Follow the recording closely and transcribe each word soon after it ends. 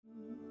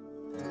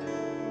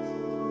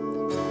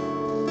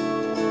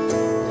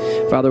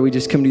Father, we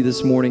just come to you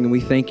this morning and we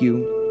thank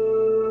you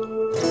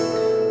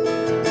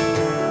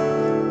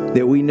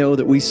that we know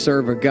that we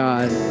serve a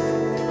God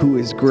who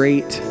is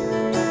great,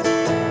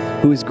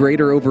 who is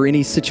greater over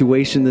any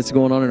situation that's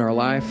going on in our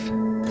life.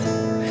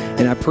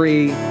 And I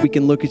pray we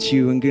can look at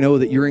you and know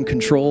that you're in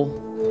control.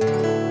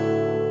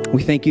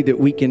 We thank you that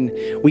we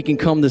can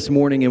come this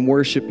morning and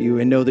worship you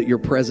and know that you're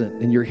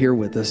present and you're here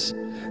with us.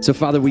 So,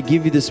 Father, we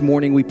give you this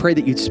morning. We pray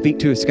that you'd speak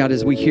to us, God,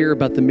 as we hear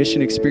about the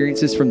mission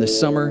experiences from this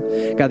summer.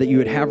 God, that you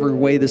would have your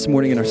way this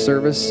morning in our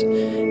service.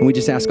 And we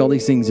just ask all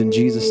these things in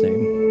Jesus'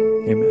 name.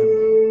 Amen.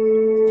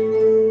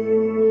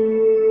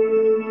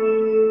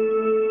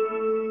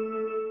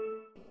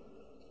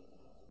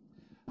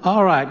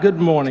 All right, good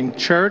morning,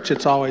 church.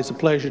 It's always a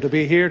pleasure to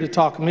be here to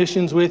talk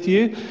missions with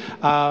you.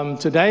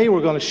 Today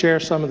we're going to share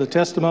some of the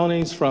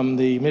testimonies from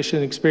the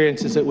mission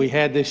experiences that we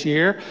had this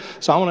year.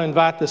 So I want to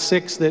invite the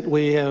 6 that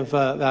we have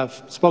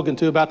I've spoken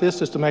to about this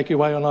just to make your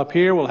way on up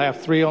here. We'll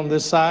have 3 on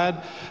this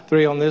side,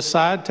 3 on this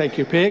side. Take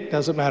your pick,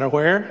 doesn't matter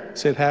where.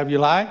 Sit however you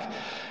like.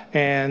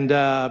 And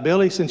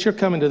Billy, since you're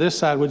coming to this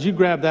side, would you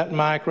grab that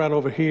mic right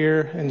over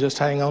here and just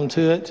hang on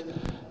to it?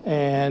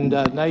 And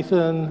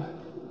Nathan,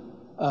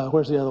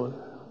 where's the other one?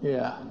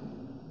 Yeah,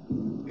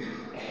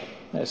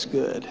 that's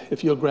good.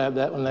 If you'll grab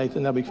that one,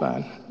 Nathan, that'll be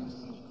fine.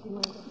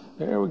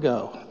 There we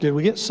go. Did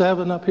we get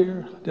 7 up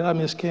here? Did I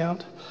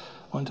miscount?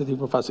 1, 2, 3,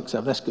 4, 5, 6,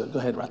 7. That's good. Go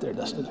ahead right there,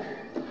 Dustin.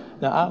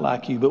 Now, I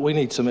like you, but we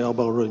need some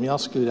elbow room. Y'all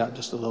scoot out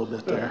just a little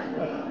bit there.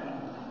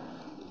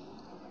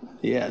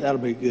 Yeah,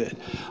 that'll be good.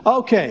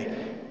 Okay,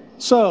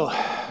 so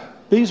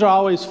these are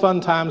always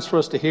fun times for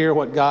us to hear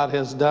what God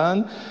has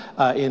done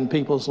in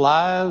people's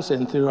lives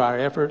and through our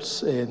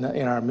efforts in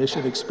our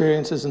mission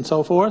experiences and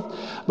so forth.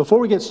 Before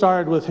we get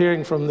started with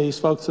hearing from these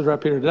folks that are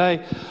up here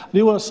today, I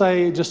do want to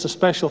say just a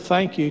special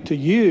thank you to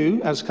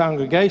you as a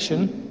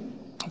congregation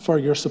for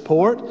your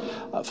support,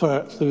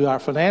 through our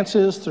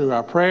finances, through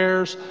our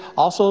prayers,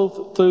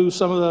 also through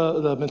some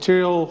of the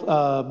material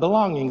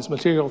belongings,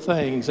 material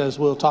things, as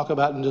we'll talk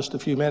about in just a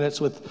few minutes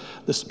with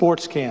the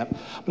sports camp.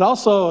 But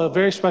also a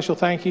very special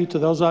thank you to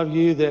those of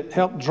you that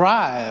helped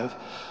drive.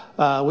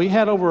 We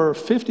had over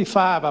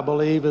 55, I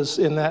believe, is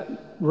in that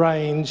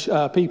range,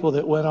 people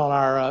that went on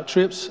our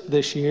trips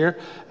this year.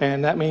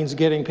 And that means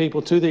getting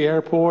people to the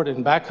airport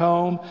and back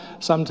home,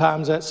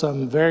 sometimes at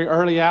some very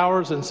early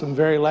hours and some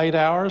very late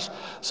hours.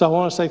 So I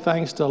want to say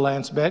thanks to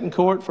Lance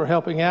Betancourt for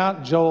helping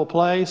out, Joel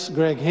Place,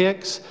 Greg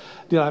Hicks.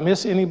 Did I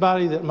miss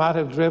anybody that might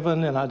have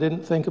driven and I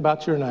didn't think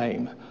about your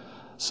name?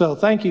 So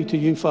thank you to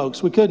you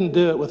folks. We couldn't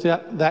do it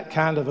without that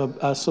kind of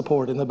a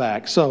support in the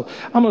back. So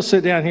I'm going to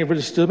sit down here for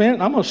just a minute,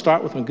 and I'm going to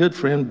start with my good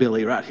friend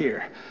Billy right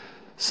here.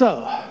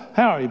 So,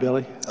 how are you,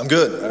 Billy? I'm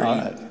good. All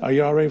right. Are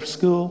you all ready for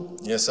school?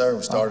 Yes, sir.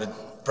 We started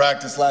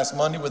practice last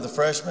Monday with the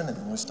freshmen,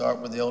 and we start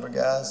with the older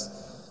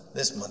guys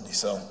this Monday.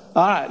 So.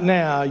 All right.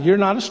 Now, you're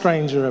not a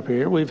stranger up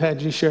here. We've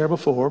had you share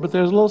before, but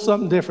there's a little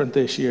something different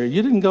this year.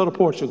 You didn't go to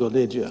Portugal,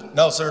 did you?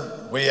 No,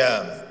 sir. We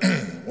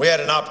had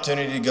an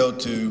opportunity to go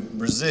to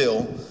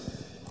Brazil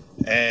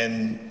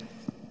and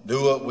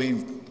do what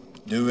we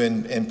do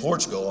in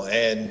Portugal.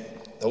 And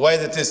the way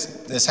that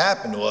this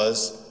happened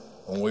was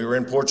when we were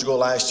in Portugal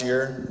last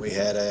year, we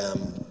had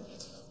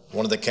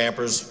one of the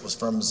campers was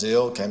from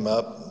Brazil, came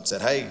up and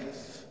said, hey,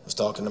 I was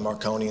talking to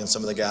Marconi and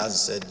some of the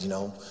guys and said,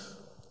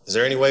 is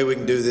there any way we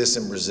can do this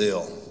in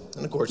Brazil?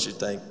 And of course you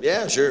think,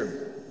 yeah,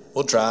 sure,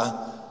 we'll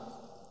try.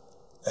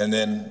 And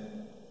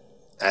then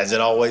as it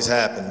always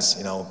happens,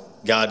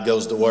 God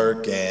goes to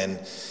work, and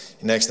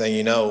next thing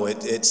you know,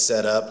 it's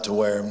set up to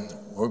where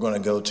we're going to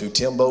go to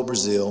Timbo,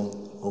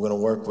 Brazil. We're going to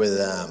work with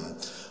a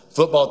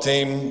football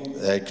team.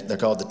 They're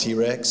called the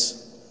T-Rex.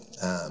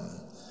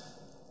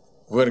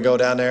 We're going to go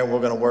down there and we're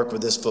going to work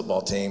with this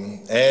football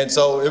team. And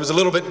so it was a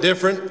little bit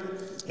different.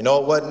 It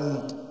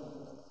wasn't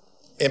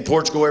in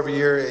Portugal every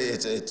year.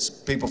 It's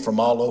people from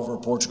all over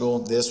Portugal.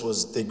 This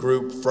was the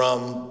group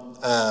from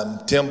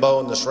Timbo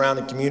and the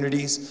surrounding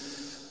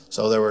communities.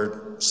 So there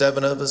were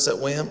 7 of us that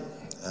went.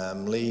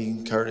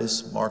 Lee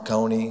Curtis,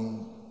 Marconi,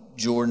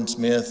 Jordan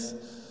Smith,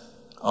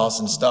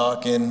 Austin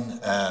Stocking,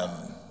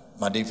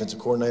 my defensive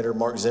coordinator,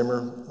 Mark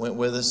Zimmer, went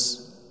with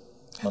us.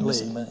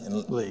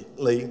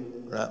 Lee,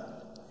 right.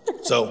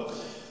 So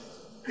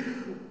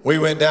we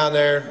went down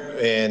there,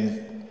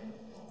 and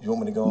you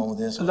want me to go on with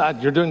this?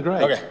 You're doing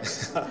great. Okay.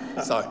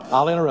 Sorry.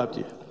 I'll interrupt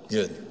you.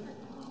 Good.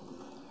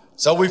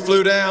 So we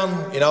flew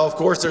down. Of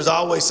course, there's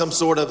always some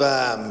sort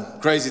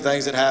of crazy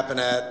things that happen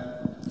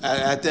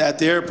at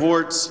the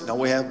airports.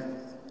 We have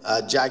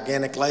a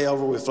gigantic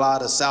layover. We fly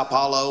to Sao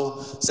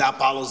Paulo. Sao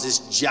Paulo's this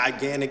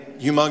gigantic,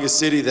 humongous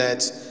city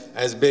that's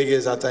as big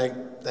as, I think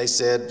they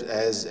said,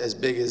 as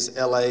big as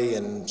LA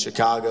and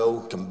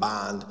Chicago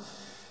combined.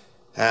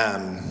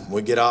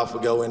 We get off,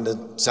 we go into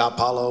Sao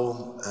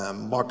Paulo.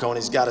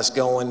 Marconi's got us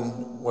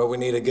going where we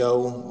need to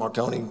go.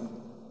 Marconi,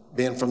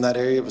 being from that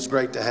area, it was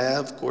great to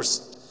have. Of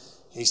course,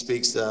 he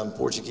speaks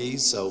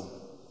Portuguese, so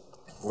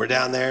we're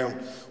down there.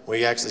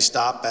 We actually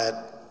stop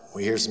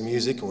we hear some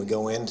music, and we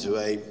go into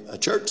a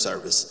church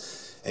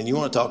service. And you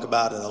want to talk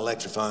about an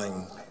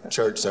electrifying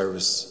church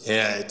service.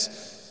 Yeah,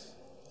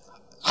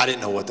 I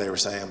didn't know what they were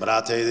saying, but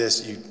I'll tell you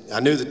this, I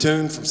knew the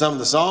tune from some of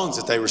the songs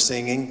that they were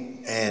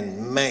singing,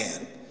 and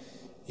man,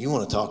 you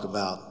want to talk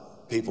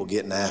about people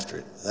getting after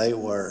it.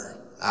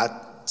 I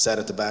sat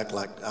at the back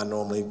like I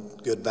normally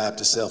good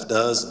Baptist self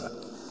does,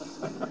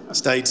 and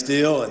stayed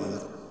still,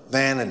 and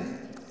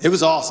it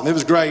was awesome. It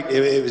was great.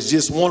 It was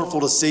just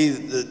wonderful to see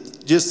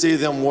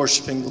them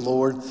worshiping the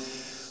Lord.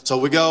 So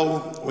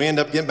we end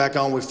up getting back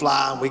on, we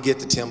fly, and we get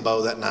to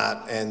Timbo that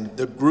night, and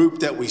the group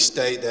that we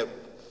stay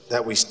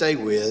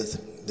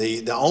with,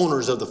 the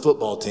owners of the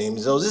football team,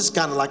 so this is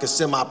kind of like a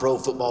semi-pro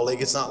football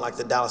league. It's not like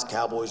the Dallas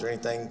Cowboys or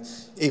anything,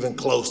 even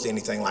close to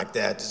anything like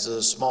that. It's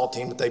a small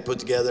team that they put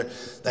together.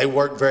 They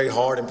work very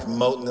hard in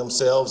promoting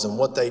themselves and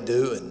what they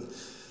do,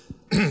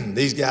 and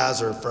these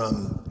guys are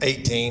from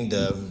 18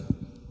 to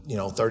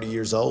 30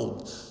 years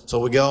old. So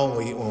we go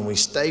and when we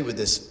stay with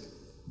this,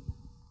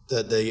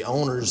 the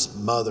owner's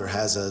mother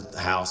has a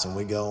house, and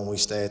we go and we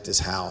stay at this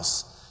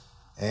house,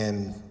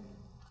 and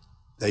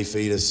they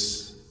feed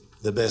us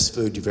the best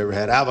food you've ever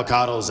had.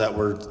 Avocados that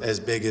were as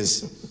big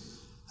as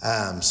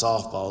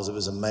softballs. It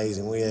was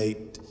amazing. We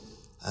ate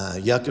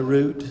yucca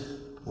root.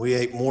 We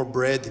ate more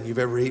bread than you've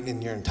ever eaten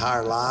in your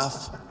entire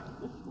life,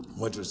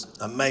 which was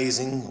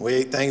amazing. We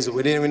ate things that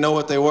we didn't even know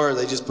what they were.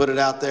 They just put it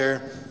out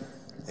there,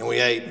 and we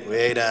ate. We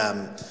ate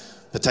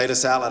potato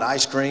salad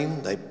ice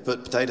cream. They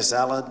put potato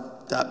salad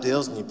type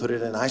deals, and you put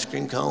it in ice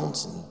cream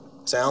cones. And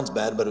sounds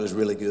bad, but it was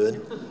really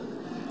good.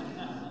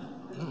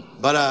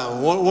 But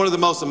one of the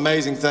most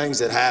amazing things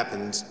that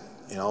happened,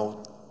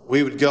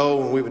 we would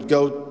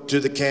go to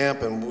the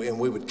camp, and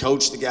we would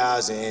coach the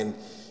guys, and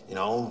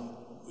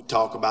we'd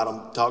talk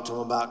to them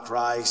about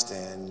Christ,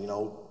 and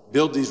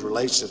build these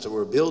relationships that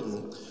we're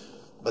building.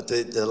 But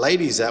the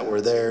ladies that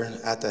were there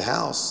at the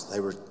house,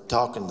 they were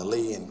talking to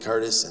Lee and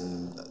Curtis,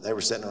 and they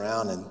were sitting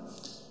around, and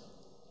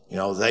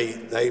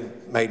they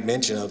made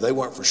mention of they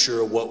weren't for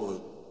sure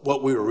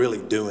what we were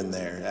really doing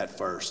there at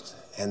first,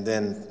 and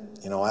then.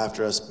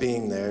 After us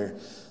being there,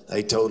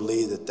 they told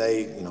Lee that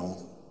they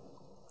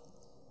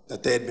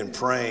had been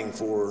praying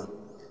for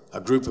a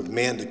group of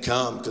men to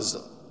come because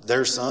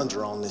their sons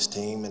are on this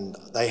team, and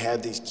they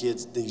had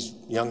these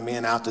young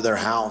men out to their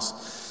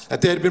house.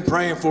 That they had been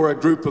praying for a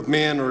group of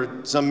men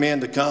or some men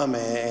to come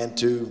and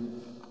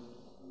to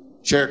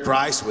share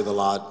Christ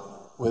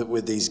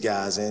with these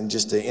guys, and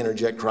just to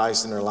interject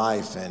Christ in their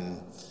life,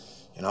 and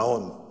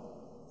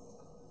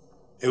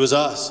it was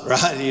us,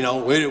 right?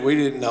 We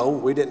didn't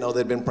know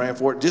they'd been praying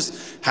for it.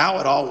 Just how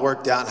it all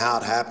worked out and how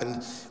it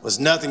happened was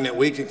nothing that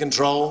we could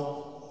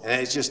control.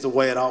 And it's just the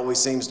way it always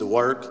seems to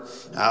work.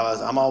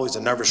 I'm always a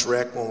nervous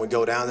wreck when we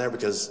go down there,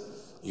 because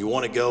you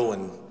want to go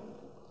and,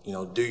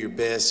 do your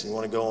best. You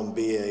want to go and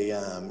be you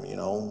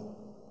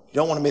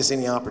don't want to miss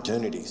any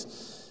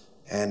opportunities.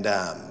 And,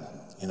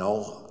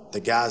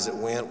 the guys that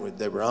went,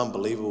 they were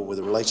unbelievable with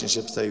the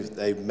relationships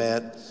they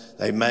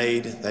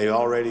made. They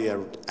already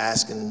are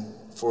asking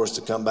for us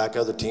to come back.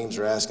 Other teams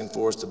are asking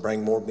for us to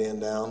bring more men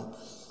down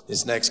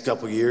this next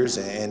couple of years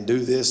and do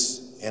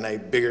this in a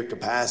bigger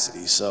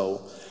capacity.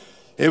 So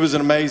it was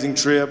an amazing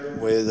trip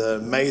with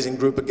an amazing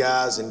group of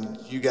guys, and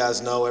you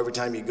guys know every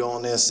time you go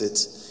on this,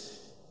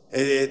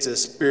 it's a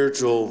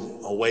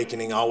spiritual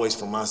awakening always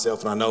for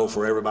myself, and I know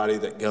for everybody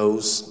that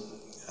goes.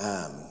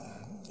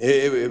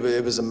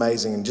 It was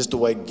amazing, and just the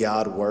way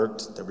God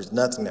worked. There was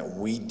nothing that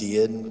we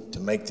did to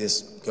make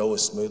this go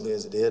as smoothly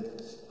as it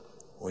did.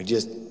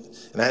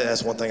 And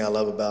that's one thing I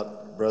love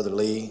about Brother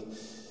Lee.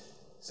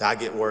 So I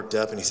get worked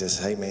up, and he says,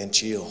 "Hey man,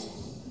 chill.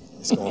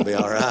 It's going to be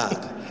all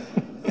right."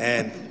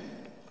 And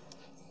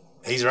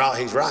he's right.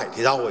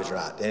 He's always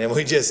right. And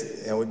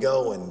we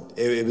go, and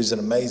it was an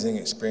amazing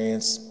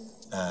experience.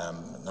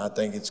 And I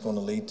think it's going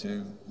to lead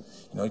to,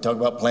 you talk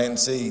about planting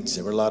seeds.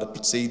 There were a lot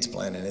of seeds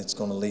planted. It's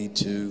going to lead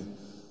to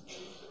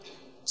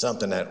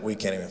something that we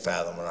can't even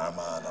fathom in our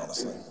mind,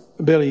 honestly.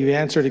 Billy, you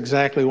answered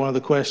exactly one of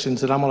the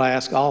questions that I'm going to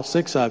ask all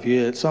six of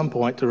you at some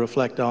point to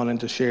reflect on and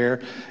to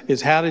share,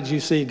 is how did you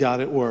see God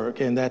at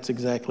work? And that's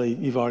exactly,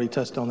 you've already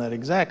touched on that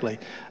exactly.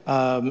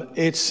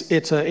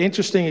 It's an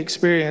interesting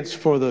experience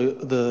for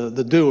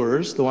the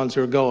doers, the ones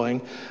who are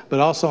going, but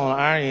also on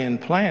our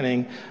end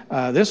planning.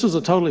 This was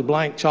a totally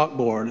blank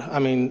chalkboard. I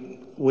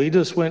mean, we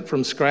just went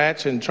from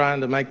scratch and trying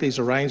to make these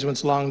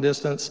arrangements long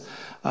distance.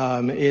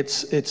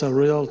 It's a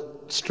real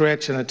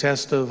stretch and a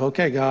test of,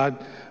 okay,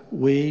 God,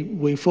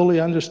 we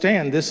fully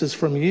understand this is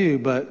from you,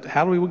 but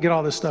how do we get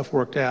all this stuff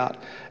worked out?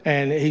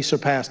 And he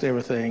surpassed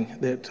everything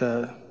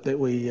that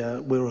we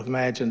would have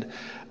imagined.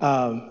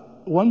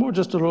 One more,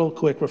 just a real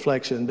quick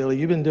reflection. Billy,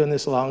 you've been doing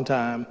this a long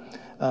time,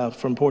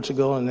 from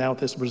Portugal and now with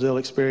this Brazil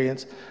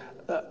experience.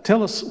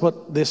 Tell us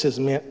what this has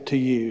meant to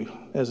you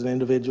as an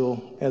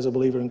individual, as a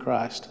believer in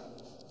Christ.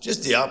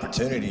 Just the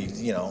opportunity,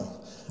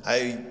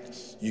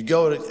 you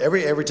go to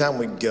every time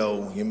we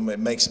go, it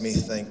makes me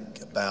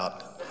think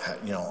about,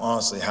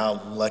 honestly,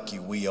 how lucky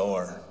we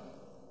are.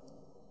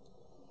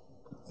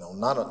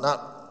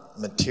 Not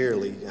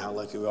materially how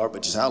lucky we are,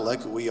 but just how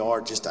lucky we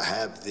are just to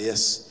have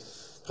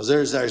this Because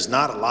there's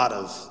not a lot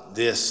of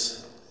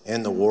this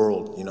in the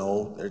world, you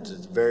know. There's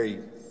very,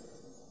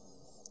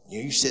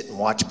 you sit and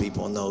watch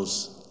people in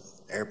those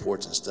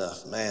airports and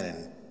stuff,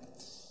 man,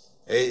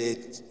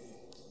 and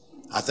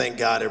I thank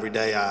God every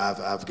day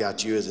I've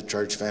got you as a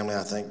church family.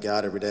 I thank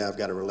God every day I've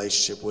got a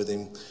relationship with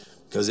him,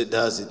 because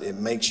it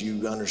makes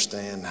you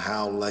understand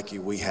how lucky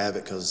we have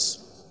it,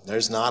 because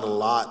there's not a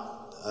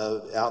lot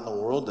out in the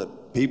world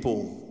that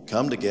people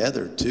come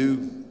together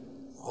to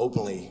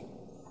openly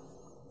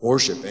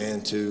worship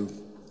and to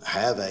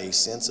have a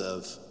sense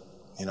of,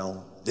 you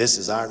know, this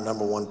is our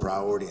number one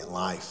priority in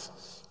life.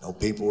 You know,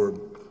 people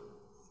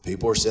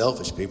are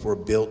selfish. People are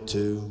built to,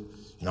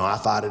 you know, I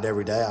fight it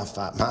every day. I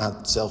fight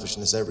my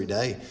selfishness every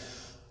day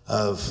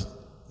of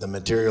the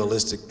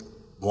materialistic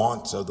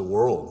wants of the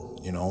world,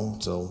 you know.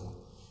 So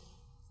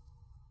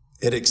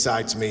it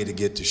excites me to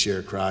get to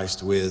share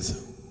Christ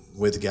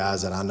with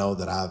guys that I know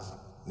that I've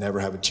never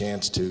have a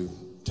chance to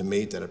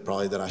meet,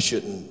 that I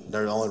shouldn't.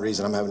 The only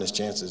reason I'm having this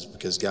chance is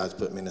because God's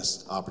put me in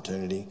this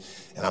opportunity,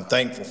 and I'm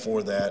thankful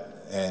for that.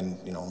 And,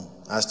 you know,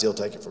 I still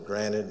take it for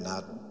granted, and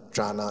I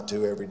try not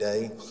to every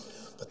day.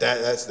 But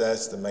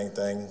that's the main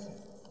thing.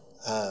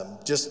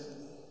 Just,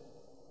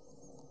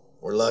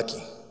 we're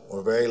lucky.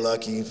 We're very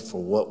lucky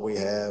for what we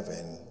have,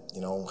 and, you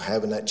know,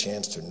 having that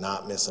chance to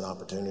not miss an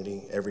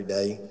opportunity every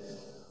day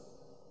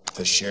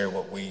to share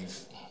what we've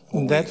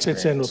And that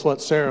fits in with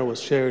what Sarah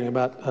was sharing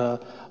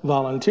about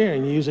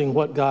volunteering, using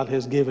what God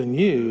has given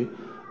you.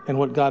 And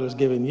what God has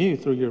given you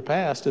through your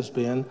past has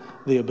been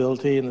the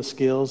ability and the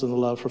skills and the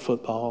love for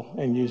football,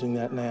 and using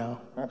that now.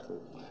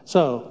 Absolutely.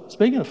 So,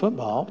 speaking of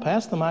football,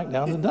 pass the mic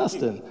down to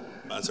Dustin.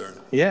 My turn.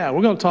 Yeah,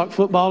 we're going to talk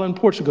football in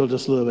Portugal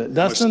just a little bit.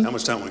 Dustin? How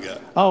much time we got?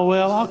 Oh,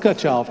 well, I'll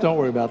cut you off. Don't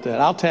worry about that.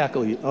 I'll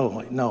tackle you. Oh,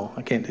 wait, no,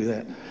 I can't do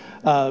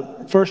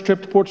that. First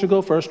trip to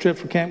Portugal, first trip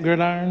for Camp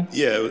Gridiron?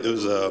 Yeah, it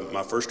was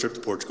my first trip to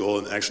Portugal,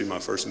 and actually my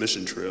first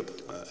mission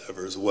trip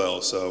ever as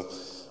well. So,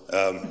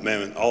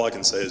 man, all I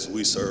can say is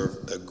we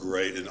serve a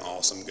great and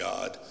awesome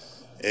God.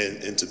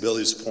 And to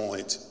Billy's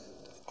point,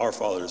 our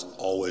Father is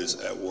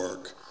always at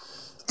work.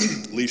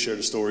 Lee shared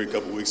a story a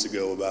couple weeks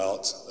ago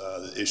about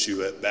the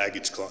issue at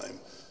baggage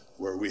claim,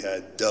 where we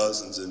had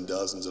dozens and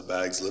dozens of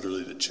bags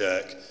literally to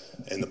check,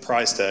 and the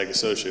price tag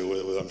associated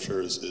with it, I'm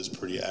sure, is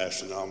pretty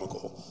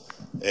astronomical.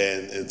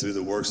 And through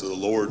the works of the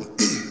Lord,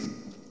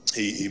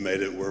 he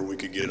made it where we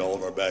could get all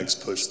of our bags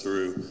pushed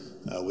through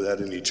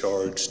without any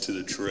charge to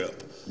the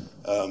trip.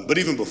 But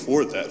even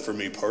before that, for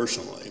me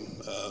personally,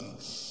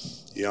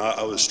 you know,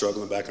 I was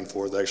struggling back and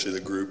forth. Actually,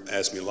 the group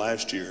asked me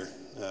last year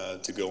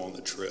to go on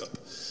the trip.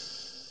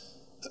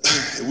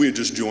 We had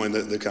just joined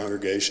the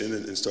congregation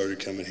and started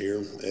coming here.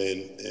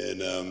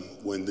 And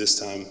when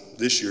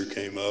this year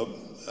came up,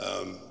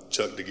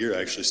 Chuck DeGear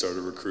actually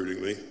started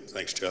recruiting me.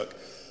 Thanks, Chuck.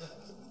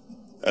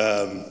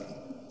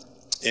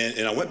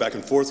 And I went back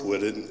and forth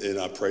with it, and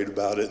I prayed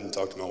about it and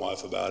talked to my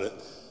wife about it.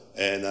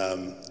 And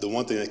the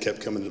one thing that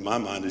kept coming to my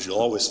mind is you'll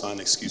always find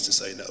an excuse to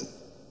say no.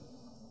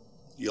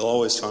 You'll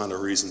always find a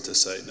reason to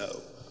say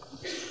no.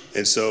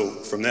 And so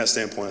from that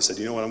standpoint, I said,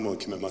 you know what, I'm going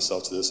to commit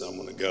myself to this, and I'm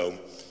going to go.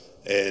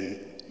 And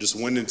just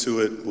went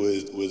into it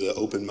with an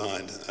open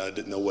mind. I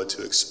didn't know what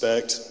to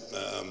expect.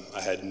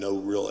 I had no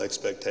real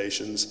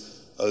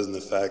expectations other than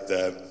the fact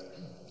that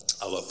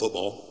I love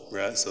football,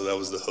 right? So that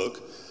was the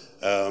hook.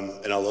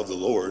 And I love the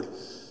Lord.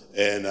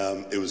 And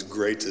it was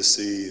great to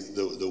see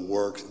the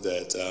work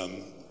that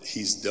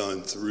he's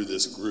done through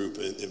this group.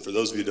 And for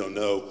those of you who don't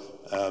know,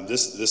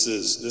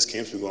 this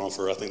camp's been going on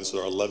for, I think this is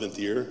our 11th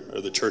year, or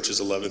the church's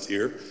 11th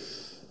year.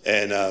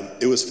 And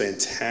it was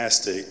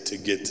fantastic to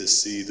get to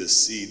see the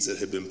seeds that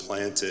had been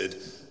planted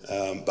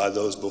by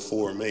those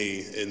before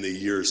me in the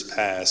years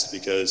past,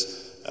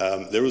 because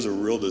there was a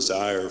real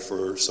desire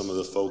for some of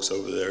the folks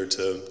over there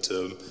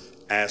to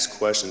ask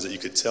questions that you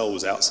could tell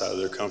was outside of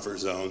their comfort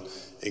zone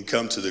and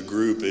come to the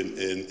group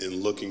and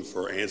looking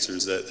for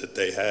answers that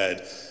they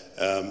had.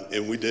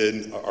 And we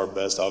did our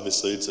best,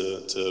 obviously,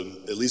 to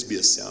at least be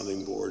a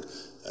sounding board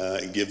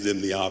and give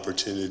them the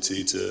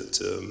opportunity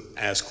to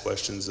ask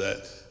questions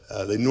that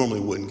they normally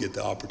wouldn't get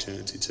the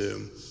opportunity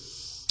to.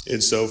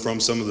 And so from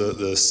some of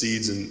the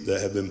seeds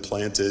that have been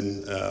planted,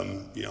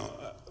 you know,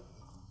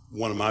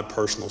 one of my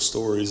personal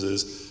stories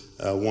is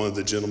one of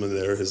the gentlemen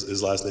there,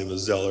 his last name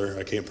is Zeller.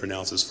 I can't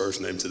pronounce his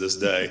first name to this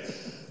day,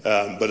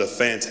 but a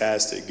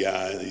fantastic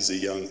guy. He's a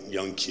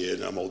young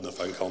kid. I'm old enough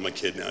I can call him a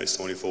kid now. He's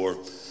 24.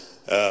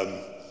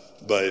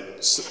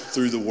 But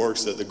through the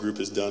works that the group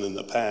has done in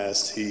the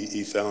past,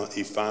 he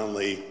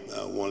finally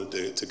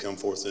wanted to come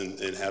forth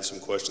and have some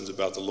questions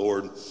about the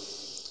Lord.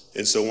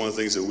 And so one of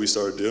the things that we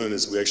started doing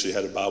is we actually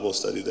had a Bible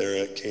study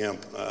there at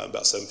camp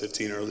about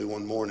 7:15 early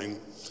one morning.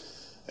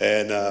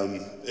 And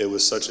it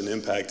was such an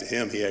impact to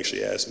him, he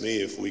actually asked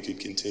me if we could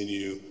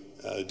continue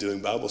doing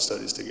Bible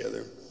studies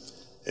together.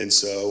 And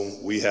so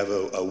we have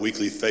a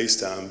weekly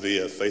FaceTime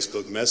via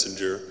Facebook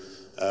Messenger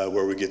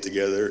where we get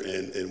together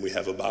and we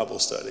have a Bible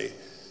study.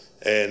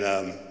 And,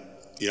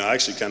 you know, I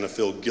actually kind of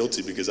feel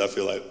guilty because I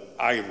feel like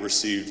I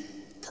received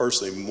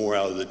personally more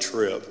out of the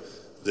trip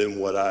than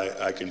what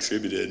I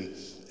contributed.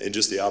 and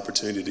just the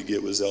opportunity to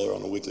get with Zeller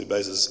on a weekly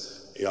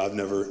basis. You know, I've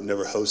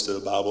never hosted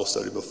a Bible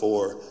study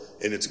before,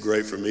 and it's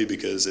great for me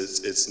because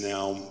it's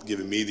now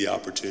giving me the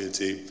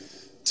opportunity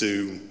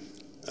to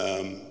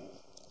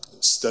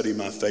study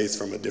my faith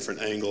from a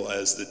different angle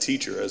as the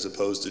teacher, as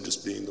opposed to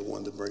just being the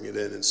one to bring it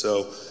in. And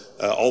so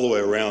all the way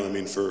around, I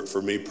mean,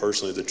 for me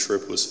personally, the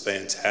trip was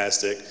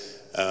fantastic.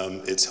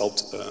 It's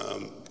helped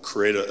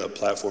create a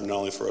platform not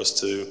only for us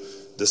to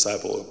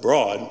disciple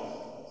abroad,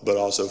 but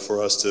also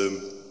for us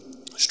to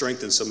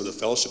strengthen some of the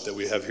fellowship that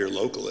we have here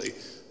locally.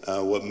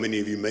 What many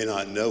of you may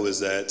not know is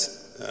that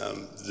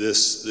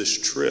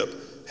this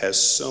trip has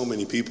so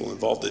many people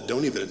involved that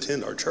don't even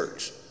attend our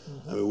church.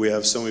 I mean, we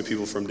have so many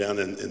people from down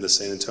in the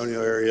San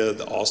Antonio area,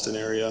 the Austin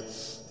area,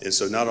 and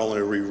so not only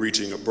are we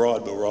reaching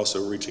abroad, but we're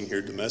also reaching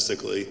here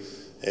domestically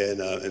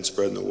and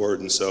spreading the word.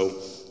 And so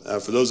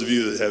for those of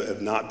you that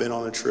have not been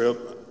on a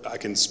trip, I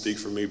can speak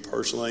for me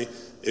personally.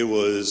 It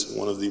was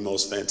one of the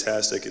most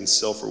fantastic and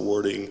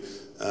self-rewarding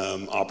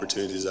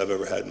opportunities I've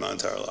ever had in my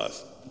entire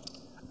life.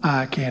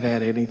 I can't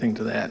add anything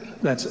to that.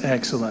 That's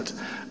excellent.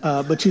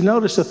 But you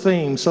notice a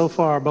theme. So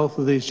far, both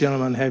of these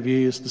gentlemen have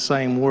used the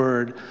same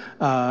word,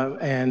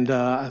 and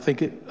I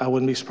think I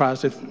wouldn't be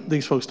surprised if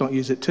these folks don't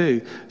use it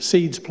too.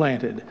 Seeds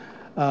planted.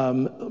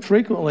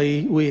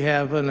 Frequently, we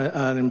have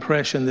an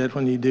impression that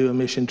when you do a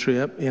mission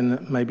trip,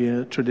 in maybe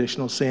a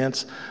traditional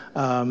sense,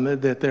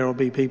 that there will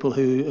be people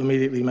who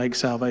immediately make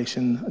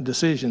salvation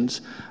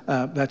decisions.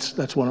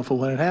 That's wonderful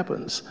when it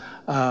happens.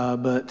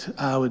 But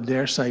I would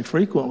dare say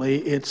frequently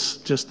it's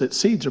just that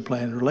seeds are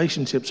planted,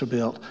 relationships are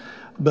built.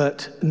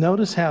 But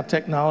notice how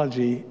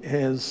technology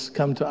has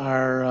come to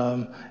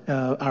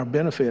our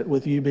benefit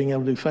with you being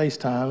able to do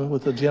FaceTime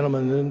with a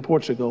gentleman in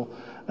Portugal.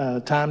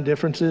 Time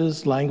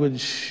differences,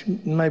 language,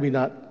 maybe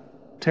not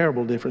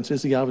terrible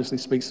differences. He obviously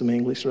speaks some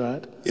English,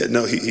 right? Yeah,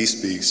 no, he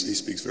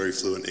speaks very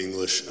fluent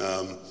English.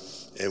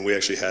 And we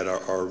actually had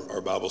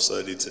our Bible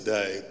study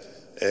today.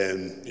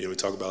 And, you know, we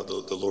talk about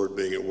the Lord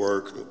being at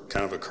work,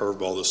 kind of a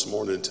curveball this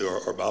morning to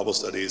our Bible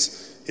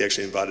studies. He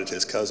actually invited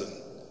his cousin.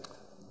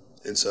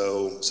 And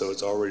so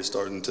it's already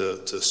starting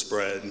to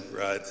spread,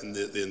 right? And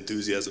the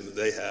enthusiasm that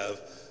they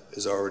have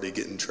is already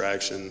getting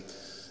traction.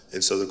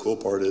 And so the cool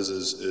part is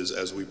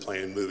as we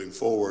plan moving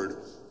forward,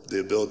 the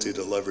ability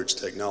to leverage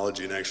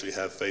technology and actually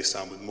have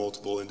FaceTime with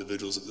multiple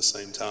individuals at the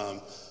same time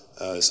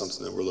is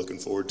something that we're looking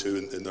forward to,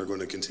 and they're going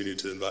to continue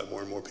to invite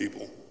more and more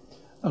people.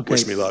 Okay.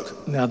 Wish me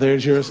luck. Now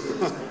there's your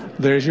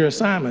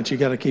assignment. You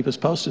got to keep us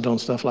posted on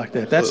stuff like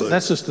that.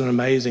 That's just an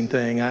amazing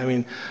thing. I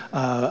mean,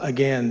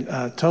 again,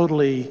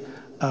 totally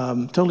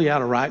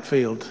out of right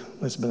field.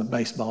 It's been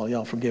baseball.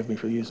 Y'all forgive me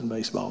for using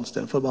baseball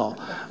instead of football.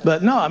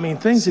 But no, I mean,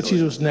 things that you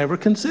just never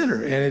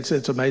consider. And it's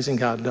amazing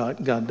how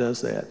God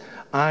does that.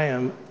 I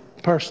am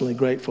personally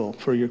grateful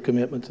for your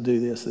commitment to do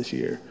this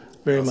year.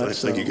 Very much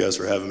so. Thank you guys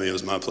for having me. It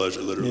was my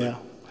pleasure, literally. Yeah.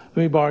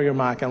 Let me borrow your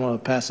mic. I'm going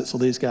to pass it so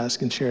these guys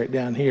can share it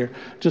down here.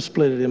 Just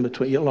split it in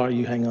between. Laura,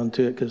 you hang on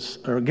to it,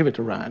 or give it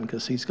to Ryan,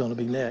 because he's going to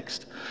be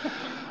next.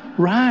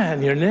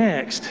 Ryan, you're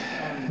next.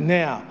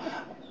 Now,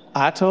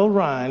 I told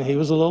Ryan, he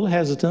was a little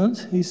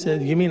hesitant. He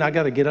said, "You mean I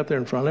got to get up there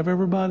in front of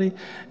everybody?"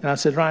 And I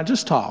said, "Ryan,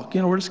 just talk.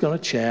 You know, we're just going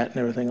to chat and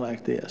everything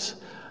like this."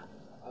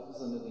 I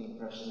was under the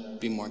impression there would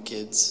be more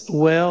kids.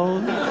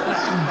 Well,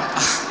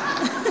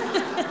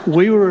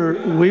 we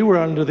were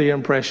under the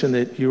impression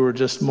that you were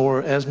just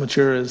more as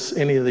mature as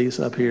any of these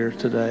up here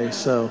today.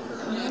 So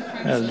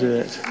that'll do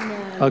it.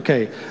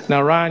 Okay.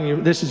 Now,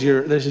 Ryan, this is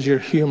your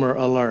humor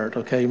alert.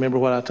 Okay. Remember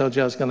what I told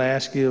you I was going to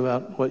ask you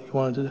about what you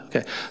wanted to do?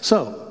 Okay.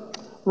 So,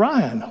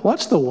 Ryan,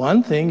 what's the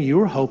one thing you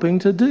were hoping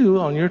to do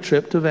on your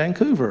trip to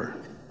Vancouver?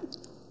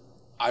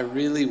 I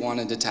really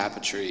wanted to tap a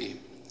tree.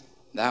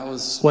 That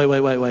was...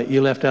 Wait.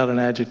 You left out an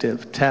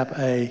adjective. Tap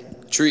a...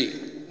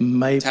 Tree.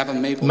 Tap a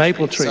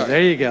maple tree. Sorry.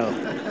 There you go.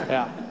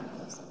 Yeah.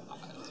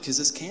 Because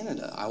it's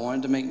Canada. I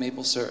wanted to make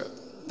maple syrup.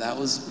 That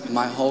was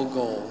my whole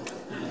goal.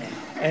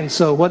 And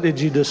so what did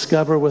you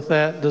discover with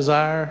that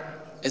desire?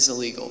 It's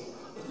illegal.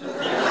 You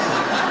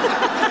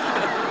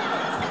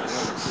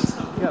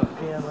got a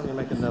pen? Let me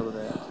make a note of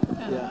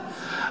that. Yeah.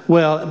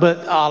 Well, but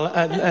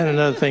and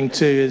another thing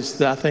too is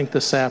that I think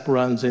the SAP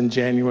runs in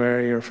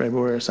January or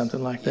February or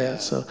something like that. Yeah.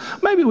 So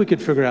maybe we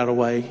could figure out a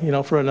way,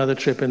 for another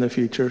trip in the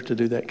future to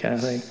do that kind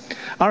of thing.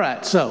 All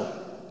right. So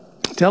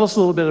tell us a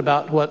little bit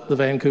about what the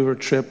Vancouver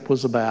trip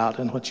was about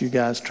and what you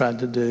guys tried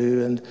to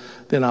do, and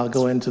then I'll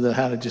go into the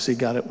how did you see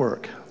God at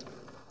work.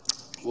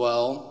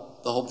 Well,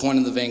 the whole point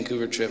of the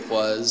Vancouver trip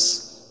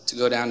was to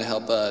go down to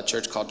help a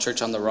church called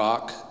Church on the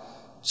Rock.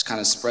 Just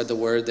kind of spread the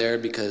word there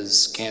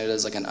because Canada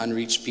is like an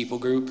unreached people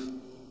group.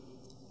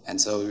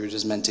 And so we were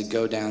just meant to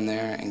go down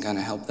there and kind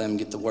of help them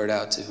get the word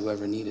out to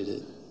whoever needed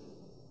it.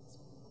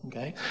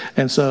 Okay.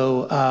 And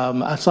so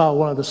I saw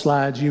one of the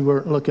slides, you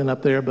weren't looking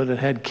up there, but it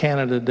had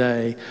Canada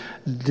Day.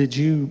 Did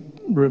you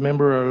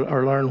remember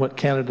or learn what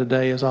Canada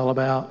Day is all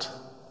about?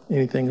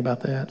 Anything about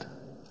that?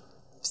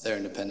 It's their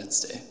Independence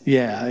Day.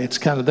 Yeah, it's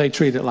kind of, they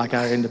treat it like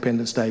our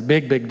Independence Day,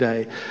 big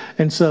day.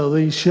 And so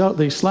these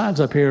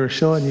slides up here are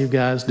showing you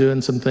guys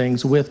doing some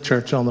things with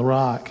Church on the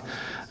Rock.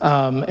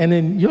 And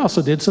then you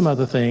also did some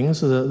other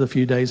things the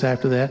few days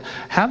after that.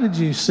 How did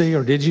you see,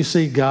 or did you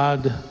see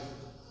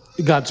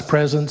God's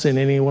presence in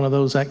any one of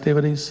those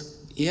activities?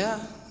 Yeah.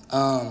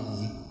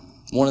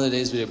 One of the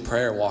days we did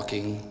prayer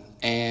walking,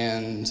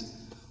 and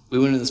we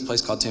went to this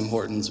place called Tim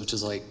Hortons, which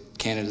is like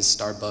Canada's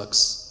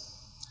Starbucks.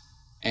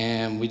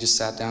 And we just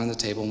sat down at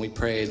the table and we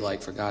prayed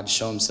like for God to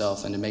show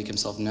himself and to make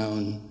himself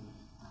known.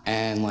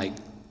 And like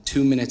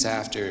 2 minutes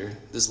after,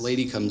 this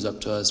lady comes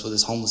up to us with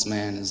this homeless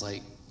man and is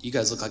like, "You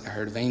guys look like a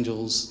herd of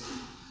angels."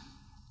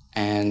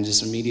 And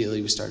just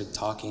immediately we started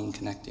talking,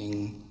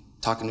 connecting,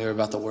 talking to her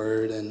about the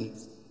word and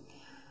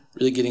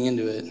really getting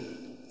into it.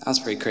 That was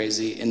pretty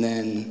crazy. And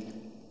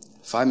then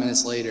 5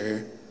 minutes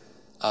later,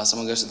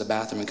 someone goes to the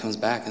bathroom and comes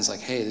back and is like,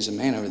 "Hey, there's a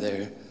man over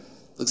there.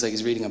 Looks like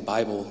he's reading a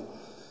Bible."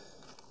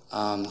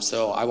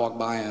 So I walk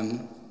by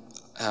him,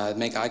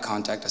 make eye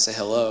contact, I say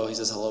hello, he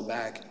says hello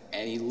back,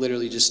 and he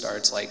literally just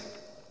starts like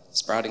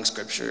sprouting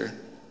scripture.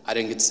 I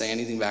didn't get to say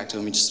anything back to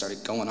him, he just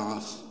started going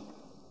off.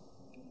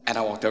 And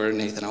I walked over to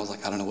Nathan, I was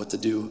like, "I don't know what to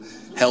do,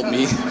 help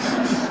me."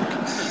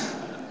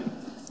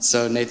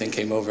 So Nathan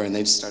came over and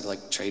they just started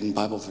like trading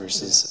Bible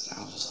verses, and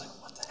I was just like,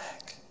 what the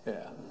heck?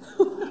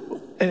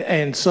 Yeah.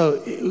 And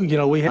so, you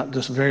know, we have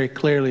just very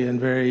clearly and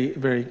very,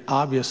 very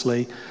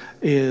obviously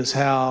is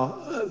how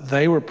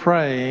they were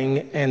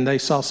praying and they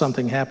saw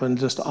something happen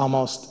just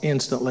almost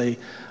instantly.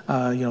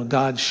 You know,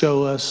 God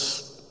show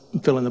us,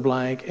 fill in the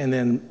blank, and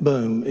then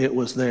boom, it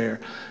was there.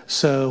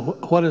 So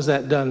what has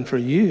that done for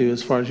you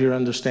as far as your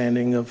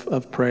understanding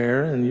of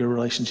prayer and your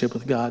relationship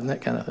with God and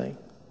that kind of thing?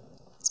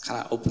 It's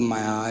kind of opened my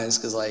eyes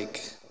because,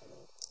 like,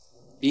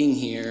 being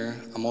here,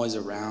 I'm always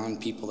around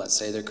people that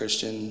say they're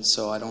Christian,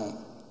 so I don't,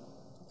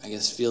 I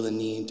guess, feel the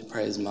need to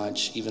pray as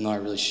much, even though I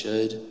really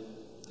should.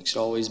 I should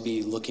always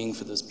be looking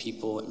for those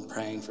people and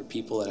praying for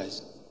people that I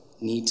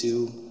need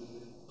to.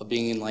 But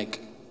being in, like,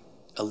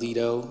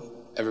 Aledo,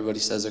 everybody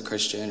says they're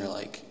Christian or,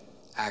 like,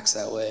 acts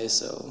that way,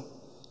 so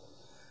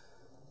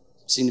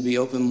seem to be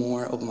open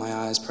my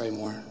eyes, pray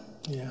more.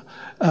 Yeah.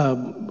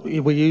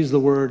 We use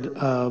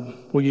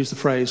the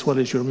phrase, "What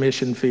is your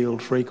mission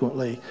field?"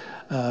 frequently.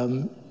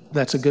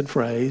 That's a good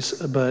phrase,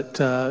 but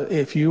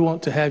if you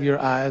want to have your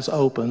eyes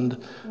opened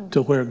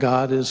to where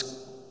God is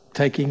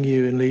taking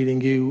you and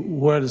leading you,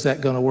 where is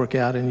that going to work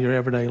out in your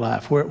everyday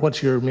life?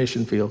 What's your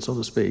mission field, so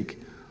to speak?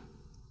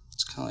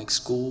 It's kind of like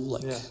school.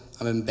 Like, yeah.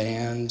 I'm in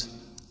band,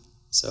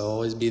 so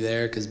always be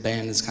there because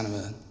band is kind of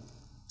a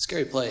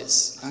scary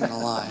place, I'm not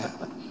going to lie.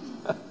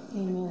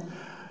 Amen.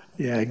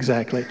 Yeah,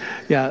 exactly.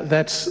 Yeah,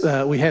 that's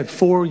we had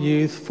four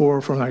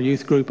from our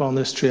youth group on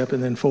this trip,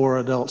 and then 4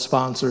 adult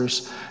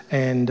sponsors,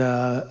 and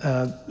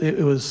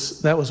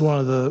that was one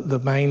of the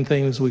main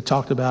things we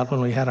talked about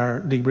when we had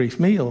our debrief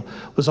meal,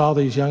 was all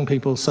these young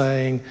people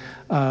saying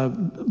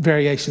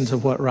variations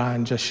of what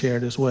Ryan just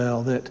shared as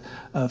well, that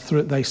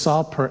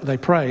they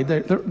prayed.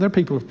 They're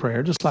people of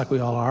prayer, just like we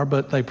all are,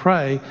 but they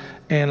pray,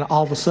 and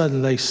all of a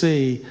sudden they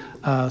see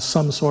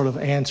some sort of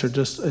answer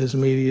just as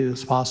immediate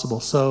as possible.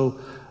 So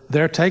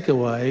their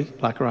takeaway,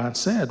 like Ryan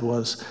said,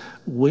 was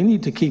we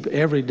need to keep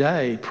every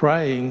day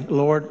praying,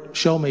 "Lord,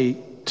 show me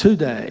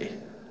today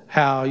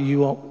how you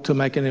want to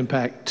make an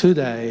impact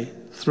today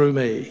through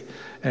me."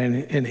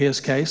 And in his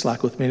case,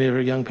 like with many of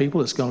our young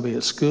people, it's going to be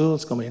at school,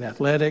 it's going to be in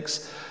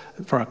athletics.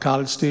 For our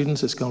college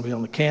students, it's going to be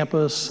on the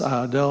campus,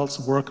 adults,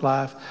 work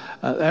life.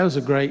 That was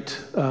a great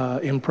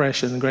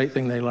impression, a great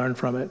thing they learned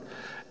from it.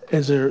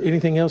 Is there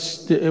anything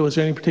else? Was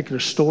there any particular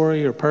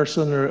story or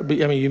person? Or, I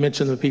mean, you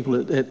mentioned the people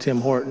at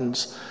Tim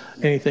Hortons.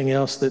 Anything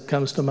else that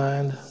comes to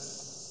mind?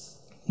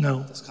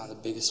 No? That's kind of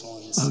the biggest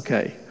ones.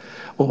 Okay.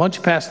 Well, why don't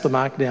you pass the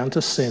mic down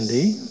to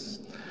Cindy?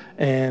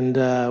 And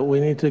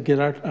we need to get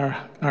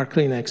our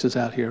Kleenexes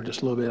out here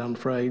just a little bit, I'm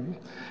afraid.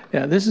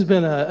 Yeah, this has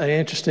been an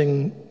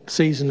interesting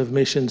season of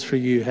missions for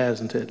you,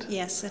 hasn't it?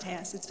 Yes, it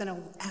has. It's been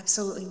an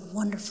absolutely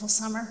wonderful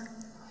summer.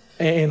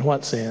 In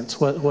what sense?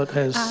 What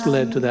has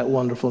led to that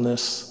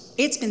wonderfulness?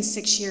 It's been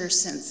 6 years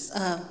since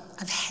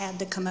I've had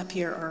to come up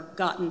here, or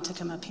gotten to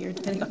come up here,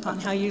 depending upon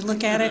how you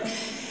look at it.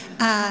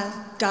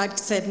 God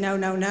said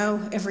no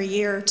every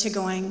year to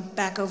going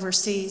back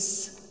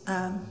overseas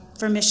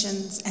for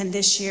missions, and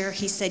this year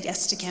he said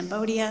yes to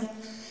Cambodia,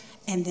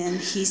 and then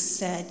he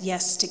said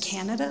yes to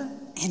Canada,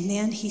 and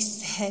then he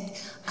said,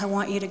 "I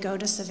want you to go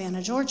to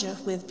Savannah, Georgia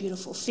with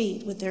Beautiful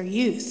Feet, with their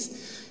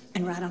youth,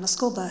 and ride on a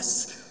school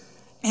bus."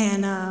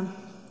 And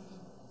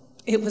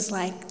it was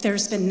like,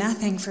 there's been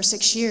nothing for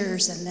 6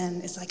 years, and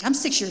then it's like, I'm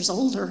 6 years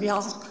older,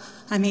 y'all.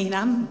 I mean,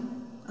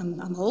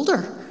 I'm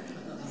older.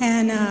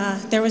 And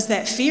there was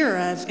that fear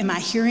of, am I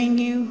hearing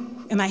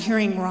you? Am I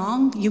hearing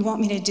wrong? You want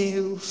me to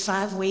do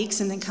 5 weeks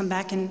and then come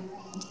back and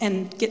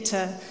get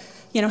to,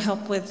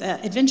 help with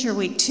Adventure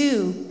Week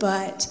 2,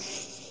 but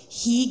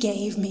he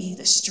gave me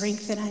the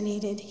strength that I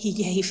needed. He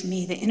gave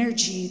me the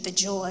energy, the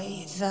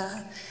joy,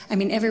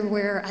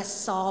 everywhere I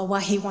saw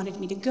why he wanted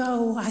me to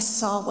go, I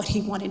saw what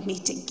he wanted me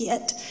to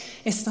get.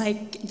 It's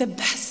like the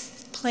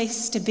best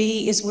place to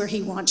be is where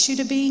he wants you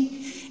to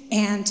be,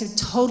 and to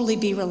totally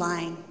be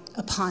relying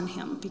upon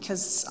him,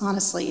 because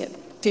honestly, at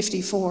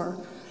 54,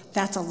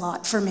 that's a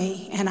lot for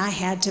me. And I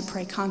had to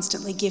pray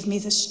constantly, give me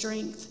the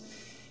strength,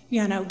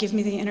 give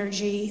me the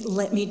energy,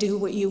 let me do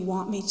what you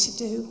want me to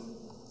do.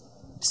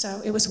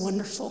 So it was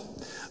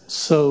wonderful.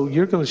 So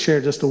you're going to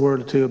share just a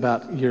word or two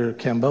about your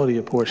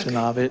Cambodia portion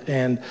of it.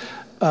 And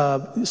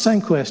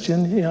same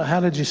question, how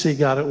did you see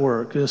God at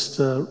work? Just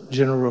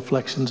general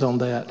reflections on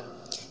that.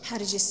 How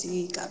did you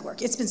see God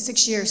work? It's been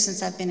 6 years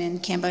since I've been in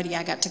Cambodia.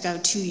 I got to go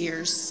 2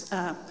 years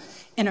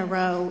in a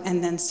row,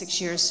 and then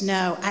 6 years.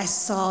 No, I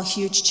saw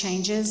huge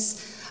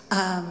changes.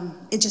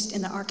 Just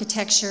in the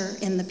architecture,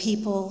 in the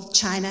people.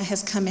 China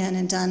has come in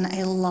and done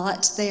a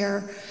lot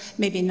there.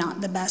 Maybe not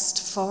the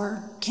best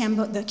for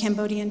the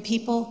Cambodian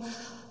people.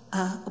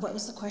 What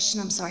was the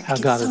question? I'm sorry. How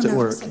God is at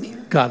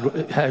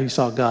work. How you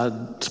saw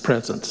God's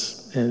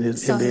presence in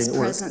His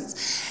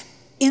presence.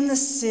 In the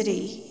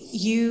city,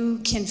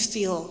 you can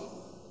feel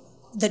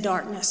the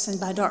darkness, and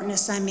by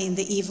darkness I mean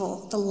the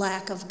evil, the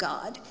lack of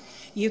God.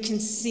 You can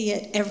see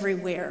it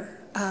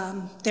everywhere.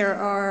 There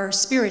are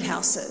spirit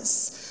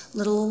houses,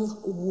 little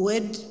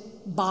wood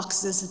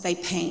boxes that they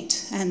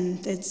paint,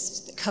 and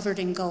it's covered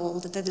in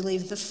gold, that they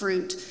leave the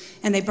fruit,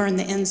 and they burn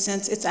the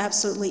incense. It's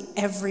absolutely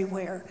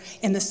everywhere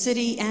in the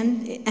city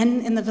and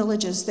in the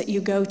villages that you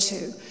go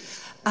to.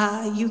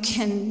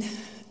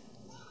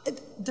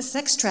 The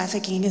sex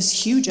trafficking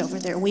is huge over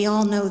there. We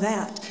all know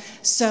that.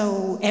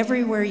 So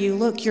everywhere you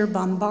look, you're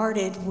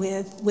bombarded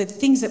with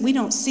things that we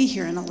don't see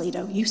here in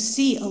Aledo. You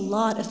see a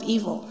lot of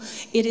evil.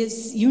 It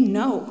is,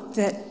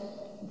 that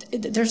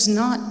there's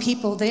not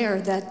people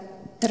there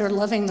that are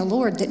loving the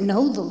Lord, that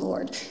know the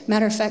Lord.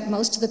 Matter of fact,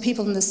 most of the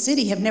people in the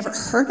city have never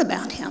heard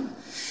about Him.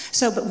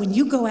 But when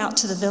you go out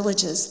to the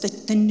villages,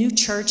 the new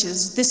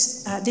churches,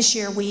 this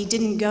year we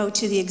didn't go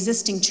to the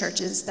existing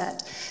churches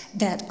that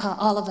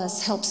all of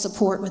us help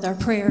support with our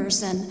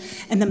prayers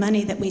and the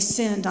money that we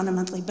send on a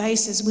monthly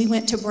basis. We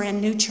went to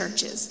brand new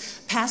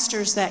churches,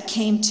 pastors that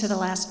came to the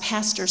last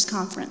pastors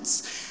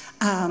conference,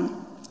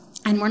 and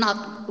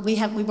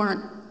we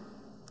weren't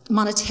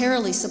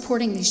monetarily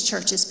supporting these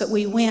churches, but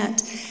we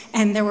went,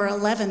 and there were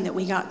 11 that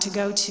we got to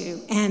go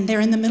to, and they're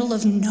in the middle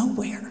of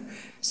nowhere.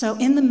 So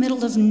in the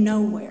middle of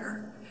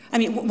nowhere,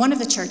 one of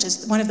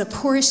the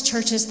poorest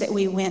churches that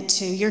we went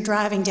to, you're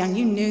driving down,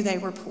 you knew they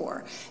were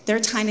poor. Their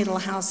tiny little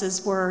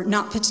houses were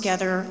not put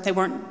together.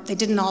 They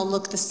didn't all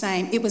look the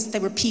same. They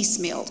were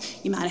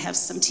piecemealed. You might have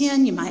some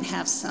tin, you might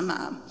have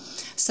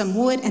some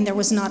wood, and there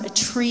was not a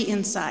tree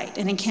in sight.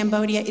 And in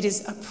Cambodia, it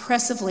is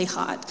oppressively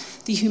hot.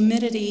 The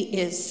humidity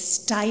is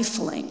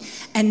stifling,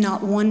 and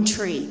not one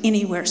tree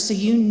anywhere. So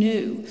you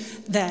knew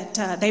that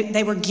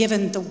they were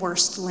given the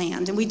worst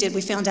land. And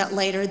we found out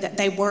later that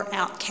they were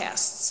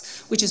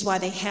outcasts, which is why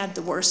they had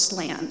the worst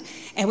land.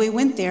 And we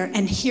went there,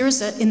 and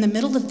in the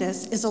middle of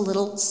this is a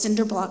little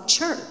cinder block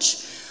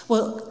church.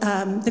 Well,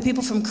 the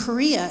people from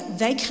Korea,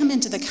 they come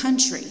into the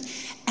country,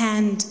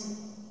 and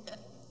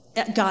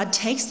God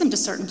takes them to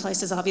certain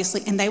places,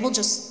 obviously, and they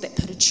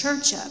put a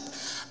church up,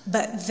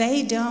 but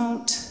they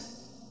don't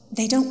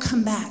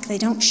come back. They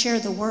don't share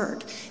the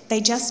word.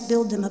 They just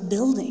build them a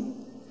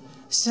building.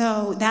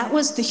 So that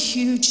was the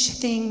huge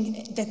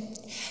thing, that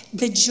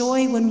the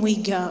joy when we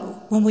go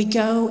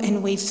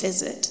and we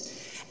visit,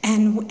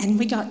 and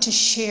we got to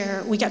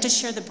share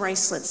the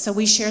bracelets. So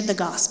we shared the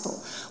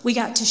gospel. We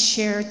got to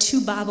share 2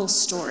 Bible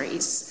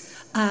stories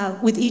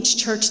with each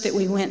church that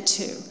we went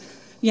to.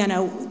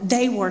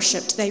 They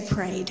worshiped, they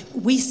prayed,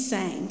 we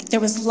sang. There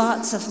was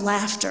lots of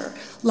laughter,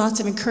 lots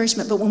of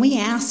encouragement. But when we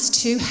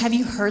asked have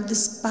you heard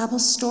this Bible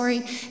story?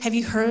 Have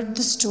you heard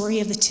the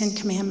story of the 10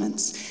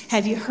 Commandments?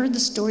 Have you heard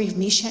the story of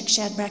Meshach,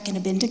 Shadrach, and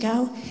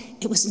Abednego?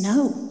 It was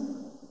no.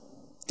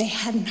 They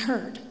hadn't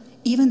heard.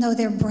 Even though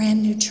they're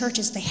brand new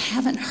churches, they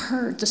haven't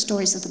heard the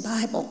stories of the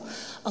Bible.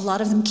 A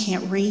lot of them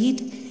can't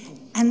read.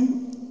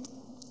 And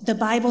the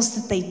Bibles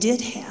that they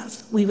did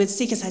have, we would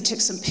see, because I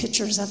took some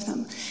pictures of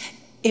them.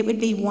 It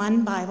would be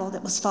one Bible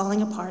that was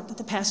falling apart that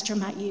the pastor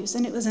might use,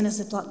 and it was in a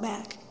Ziploc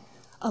bag,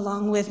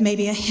 along with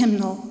maybe a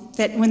hymnal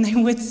that when they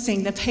would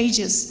sing, the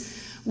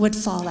pages would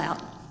fall out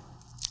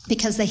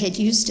because they had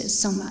used it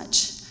so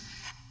much.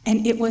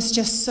 And it was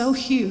just so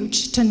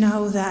huge to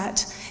know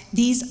that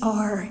these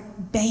are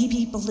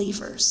baby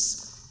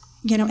believers,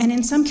 and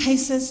in some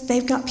cases,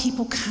 they've got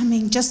people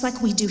coming, just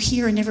like we do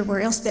here and everywhere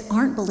else, that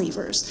aren't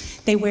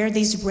believers. They wear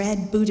these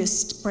red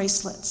Buddhist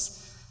bracelets.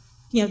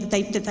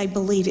 That they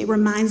believe. It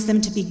reminds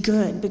them to be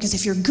good, because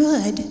if you're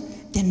good,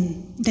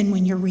 then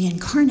when you're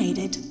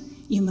reincarnated,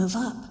 you move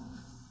up.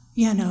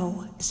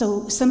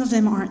 So some of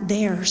them aren't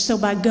there. So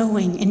by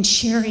going and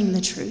sharing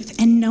the truth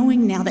and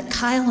knowing now that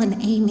Kyle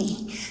and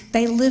Amy,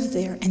 they live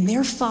there and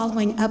they're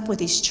following up with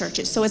these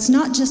churches. So it's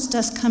not just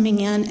us coming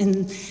in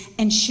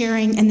and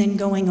sharing and then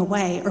going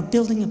away, or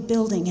building a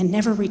building and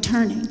never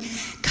returning.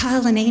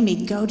 Kyle and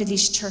Amy go to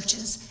these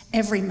churches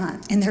every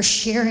month, and they're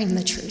sharing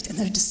the truth, and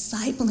they're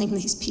discipling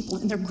these people,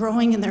 and they're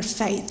growing in their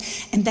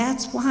faith. And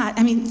that's why,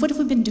 what have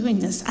we been doing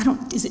this?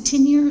 Is it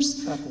 10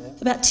 years?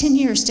 About 10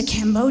 years to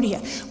Cambodia.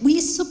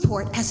 We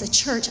support, as a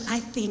church, I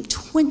think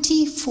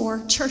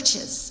 24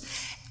 churches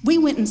We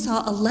went and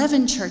saw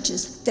 11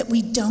 churches that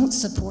we don't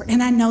support,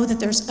 and I know that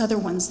there's other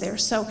ones there.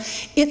 So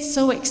it's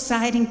so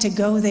exciting to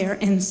go there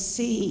and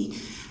see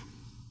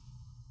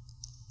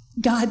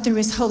God through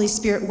his Holy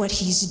Spirit, what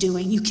he's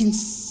doing. You can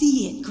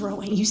see it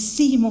growing. You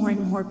see more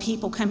and more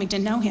people coming to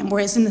know him.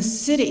 Whereas in the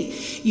city,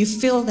 you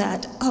feel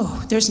that,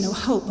 oh, there's no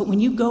hope. But when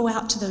you go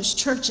out to those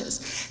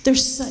churches,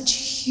 there's such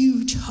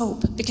huge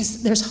hope,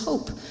 because there's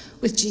hope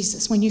with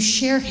Jesus. When you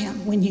share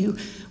him, when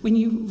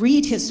you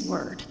read his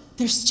word,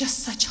 there's just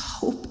such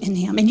hope in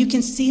him. And you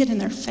can see it in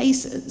their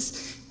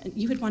faces.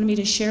 You would want me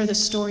to share the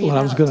story Well,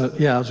 about...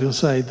 I was going to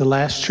say, the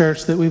last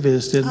church that we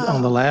visited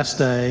on the last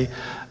day,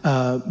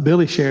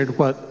 Billy shared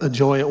what a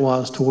joy it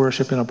was to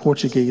worship in a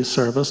Portuguese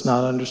service,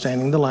 not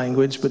understanding the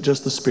language, but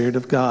just the Spirit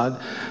of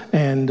God.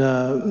 And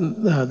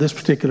this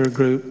particular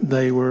group,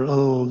 they were a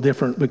little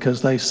different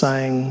because they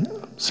sang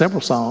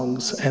several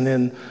songs. And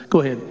then,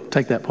 go ahead,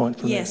 take that point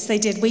from there. Yes, they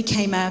did. We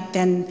came up,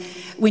 and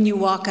when you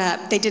walk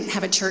up, they didn't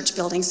have a church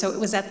building, so it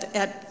was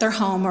at their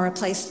home or a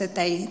place that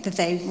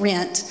they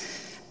rent.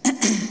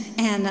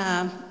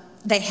 And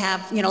they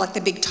have, like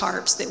the big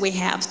tarps that we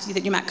have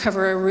that you might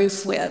cover a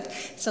roof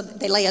with. So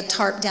they lay a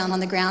tarp down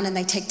on the ground and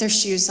they take their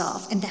shoes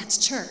off, and that's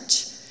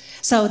church.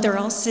 So they're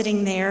all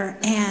sitting there,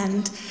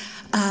 and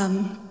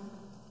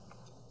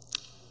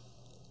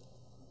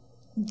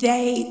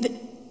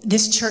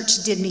this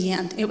church did me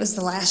in. It was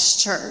the last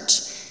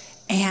church.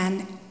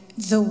 And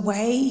the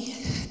way,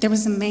 there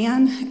was a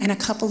man and a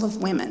couple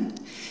of women,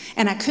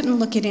 and I couldn't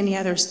look at any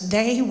others.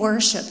 They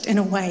worshiped in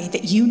a way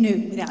that you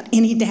knew without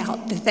any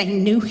doubt that they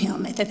knew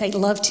him, that they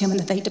loved him, and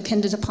that they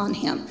depended upon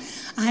him.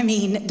 I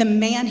mean, the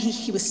man,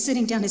 he was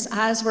sitting down, his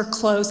eyes were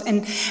closed,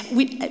 and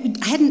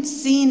I hadn't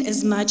seen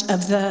as much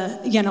of the,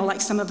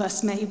 like some of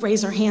us may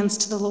raise our hands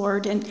to the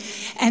Lord, and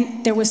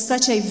there was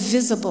such a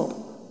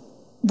visible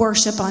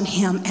worship on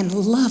him and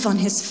love on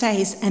his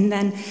face. And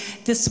then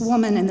this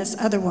woman and this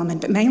other woman,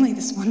 but mainly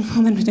this one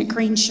woman with a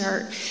green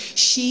shirt,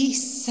 she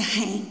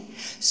sang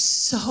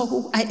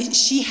so,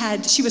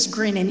 she was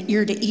grinning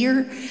ear to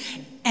ear,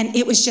 and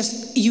it was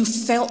just, you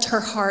felt her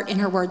heart in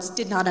her words.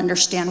 Did not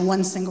understand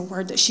one single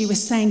word that she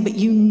was saying, but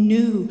you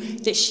knew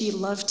that she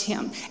loved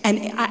him.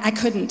 And I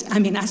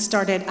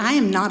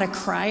am not a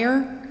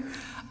crier,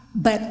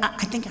 but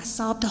I think I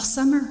sobbed all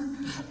summer.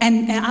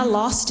 And I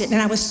lost it,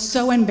 and I was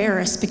so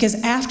embarrassed, because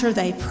after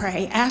they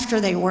pray, after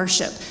they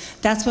worship,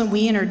 that's when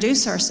we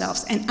introduce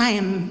ourselves. And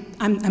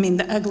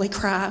the ugly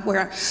cry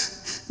where,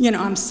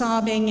 I'm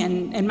sobbing,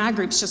 and my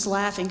group's just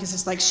laughing because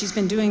it's like she's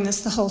been doing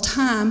this the whole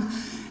time.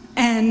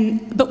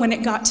 But when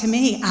it got to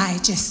me, I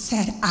just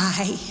said,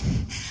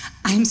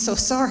 I'm so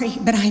sorry,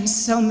 but I'm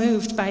so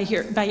moved by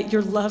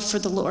your love for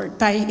the Lord,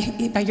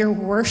 by your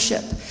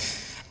worship.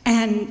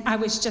 And I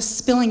was just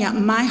spilling out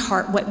my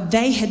heart what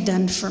they had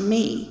done for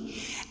me.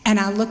 And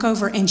I look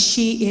over, and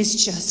she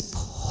is just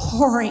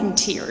pouring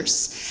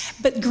tears,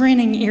 but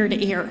grinning ear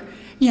to ear,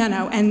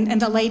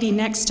 and the lady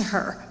next to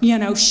her,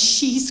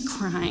 she's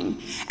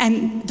crying.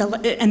 And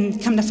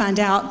come to find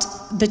out,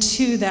 the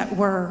two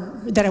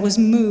that I was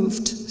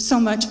moved so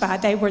much by,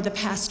 they were the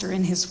pastor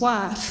and his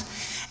wife.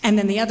 And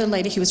then the other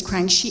lady who was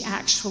crying, she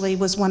actually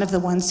was one of the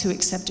ones who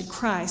accepted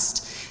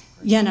Christ.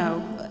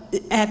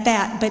 At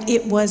that, but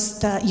it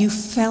was you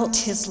felt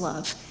his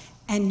love,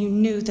 and you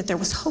knew that there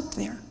was hope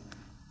there.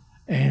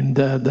 And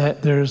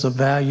that there's a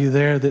value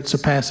there that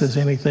surpasses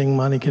anything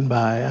money can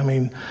buy. I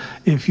mean,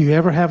 if you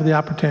ever have the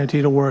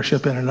opportunity to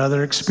worship in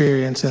another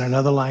experience, in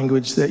another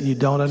language that you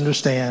don't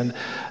understand,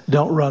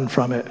 don't run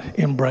from it,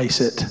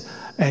 embrace it,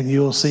 and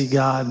you'll see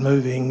God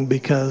moving,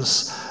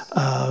 because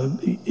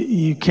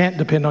you can't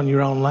depend on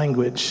your own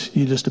language.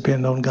 You just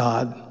depend on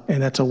God,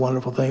 and that's a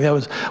wonderful thing.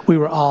 We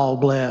were all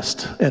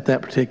blessed at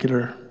that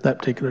particular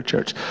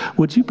church.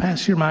 Would you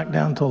pass your mic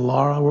down to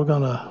Laura? We're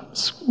going to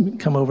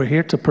come over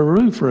here to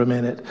Peru for a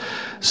minute.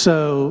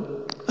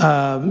 So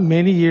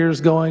many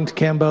years going to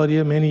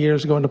Cambodia, many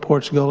years going to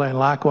Portugal, and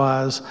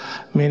likewise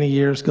many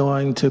years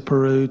going to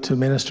Peru to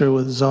minister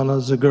with Zona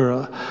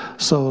Zagura.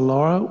 So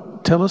Laura,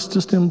 tell us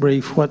just in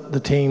brief what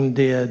the team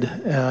did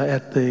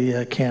at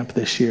the camp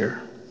this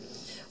year.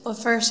 Well,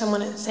 first I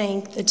want to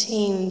thank the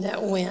team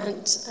that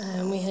went.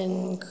 We had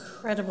an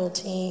incredible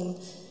team,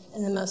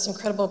 and the most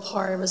incredible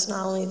part was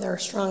not only their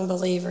strong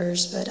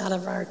believers, but out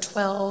of our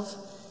 12,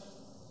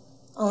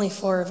 only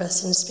 4 of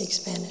us didn't speak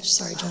Spanish.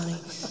 Sorry, Johnny.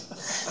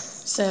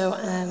 So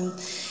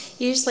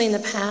usually in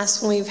the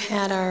past when we've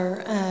had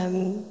our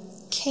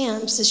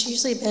camps, it's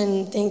usually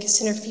been,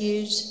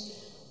 centrifuge,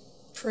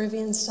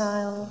 Peruvian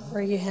style,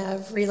 where you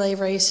have relay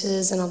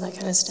races and all that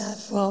kind of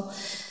stuff. Well,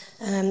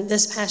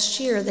 this past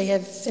year, they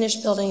have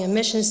finished building a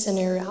mission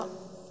center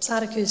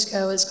outside of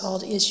Cusco. It's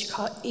called East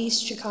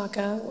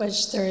Chucaca,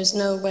 which there is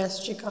no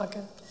West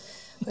Chucaca,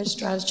 which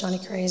drives Johnny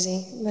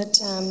crazy. But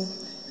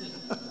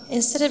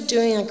instead of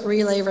doing like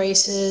relay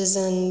races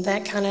and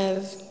that kind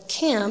of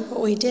camp, what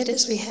we did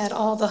is we had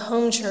all the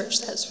home church.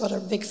 That's what our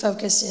big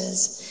focus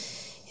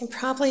is. And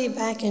probably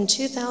back in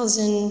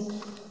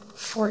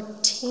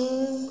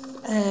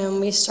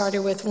 2014, we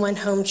started with one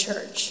home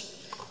church.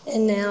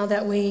 And now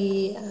that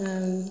we,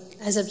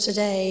 as of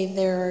today,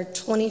 there are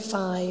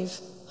 25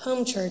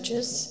 home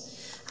churches.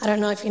 I don't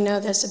know if you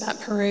know this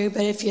about Peru,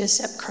 but if you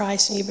accept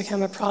Christ and you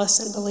become a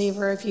Protestant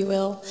believer, if you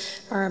will,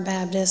 or a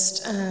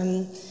Baptist,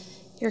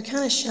 you're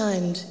kind of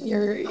shunned.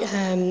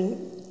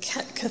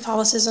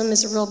 Catholicism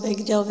is a real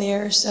big deal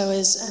there, so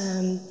is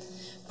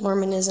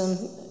Mormonism,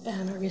 I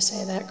don't know if you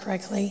say that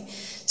correctly.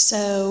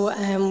 So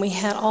we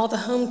had all the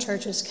home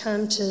churches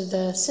come to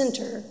the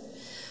center.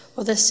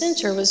 Well, the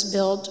center was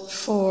built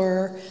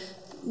for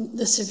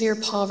the severe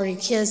poverty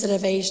kids that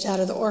have aged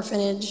out of the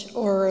orphanage,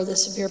 or the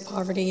severe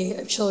poverty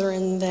of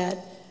children that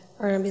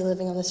are going to be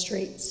living on the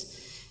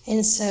streets.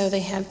 And so they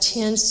have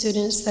 10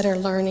 students that are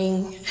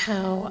learning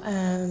how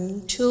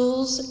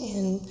tools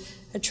and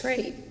a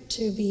trade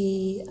to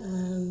be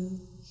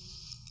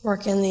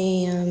work in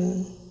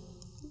the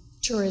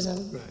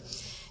tourism. Right.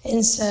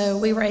 And so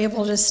we were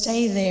able to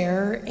stay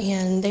there,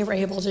 and they were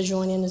able to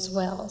join in as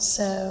well.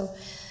 So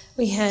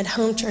we had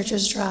home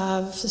churches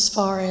drive as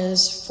far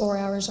as 4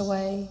 hours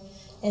away,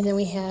 and then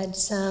we had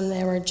some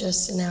that were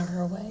just an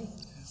hour away.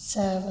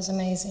 So it was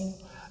amazing.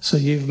 So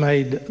you've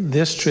made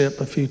this trip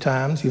a few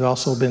times. You've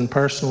also been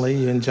personally,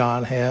 you and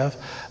John have,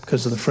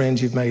 because of the friends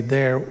you've made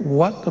there.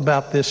 What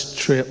about this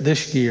trip,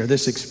 this year,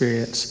 this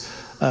experience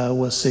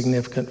was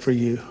significant for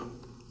you?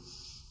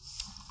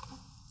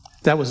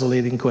 That was a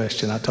leading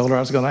question. I told her I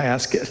was going to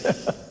ask it.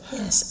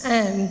 Yes.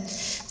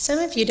 Some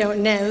of you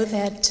don't know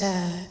that...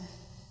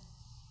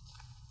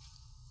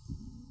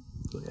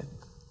 Go ahead.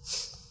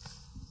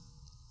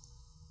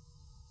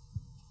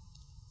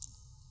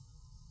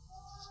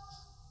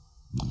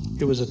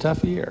 It was a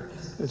tough year.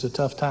 It was a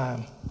tough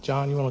time.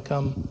 John, you want to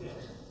come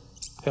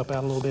help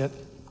out a little bit?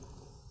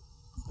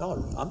 No,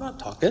 I'm not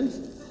talking.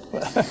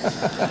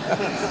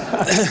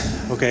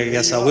 Okay, I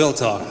guess I will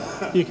talk.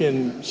 She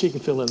can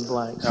fill in the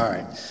blanks. All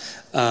right.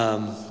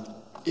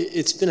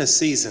 It's been a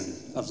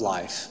season of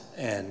life,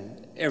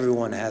 and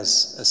everyone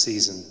has a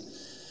season.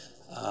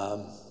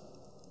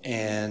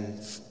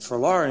 And for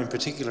Laura in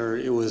particular,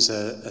 it was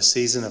a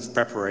season of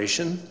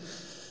preparation.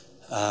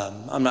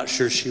 I'm not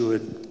sure she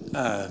would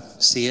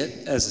see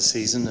it as a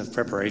season of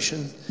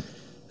preparation,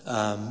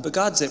 but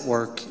God's at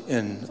work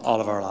in all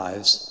of our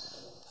lives.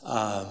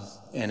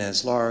 And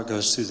as Laura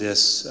goes through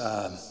this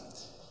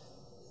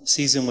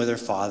season with her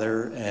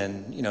father,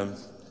 and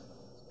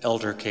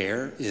elder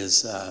care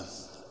is a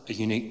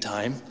unique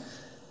time,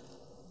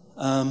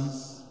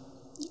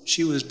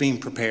 she was being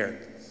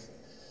prepared.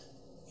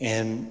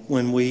 And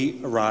when we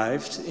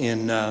arrived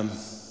in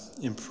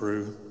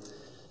Peru,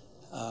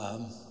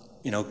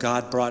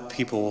 God brought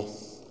people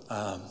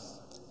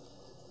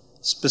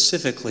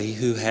specifically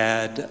who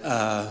had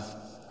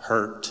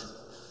hurt,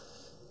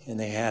 and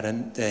they had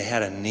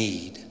a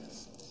need,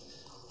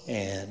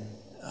 and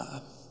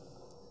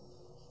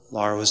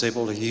Laura was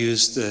able to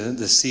use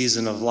the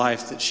season of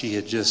life that she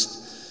had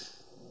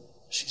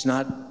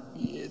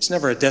it's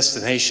never a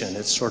destination,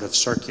 it's sort of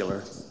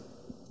circular.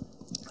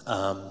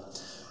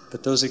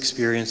 But those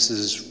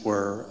experiences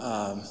were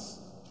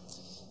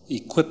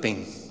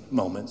equipping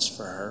moments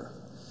for her.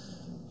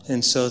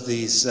 And so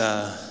these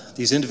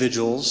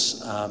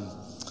individuals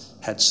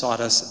had sought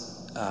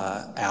us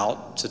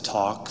out to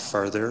talk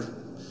further,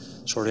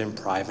 sort of in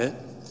private.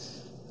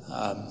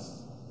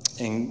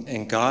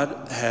 And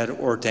God had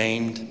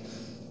ordained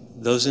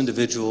those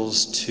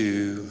individuals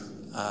to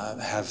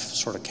have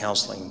sort of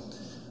counseling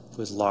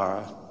with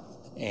Laura.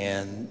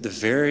 And the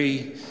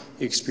very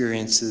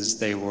experiences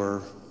they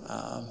were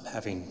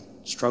having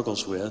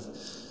struggles with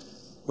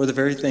were the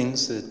very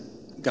things that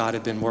God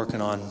had been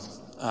working on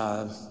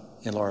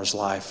in Laura's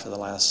life for the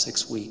last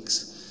 6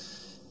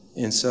 weeks.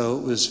 And so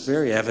it was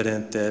very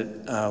evident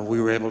that we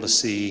were able to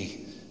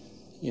see,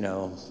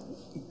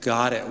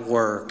 God at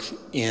work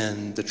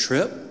in the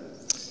trip,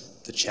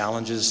 the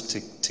challenges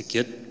to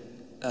get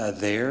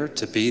there,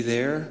 to be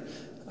there,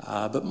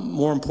 but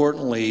more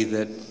importantly,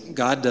 that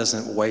God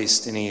doesn't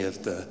waste any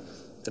of the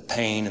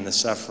pain and the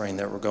suffering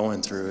that we're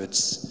going through.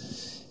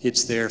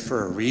 It's there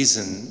for a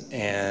reason,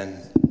 and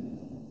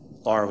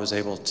Laura was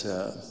able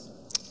to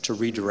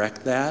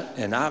redirect that,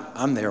 and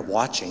I'm there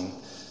watching,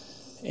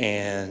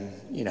 and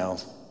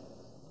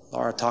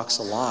Laura talks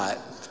a lot,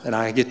 and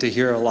I get to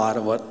hear a lot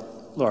of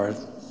what Laura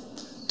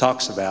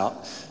talks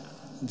about.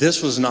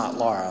 This was not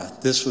Laura.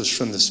 This was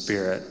from the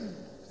Spirit.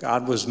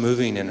 God was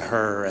moving in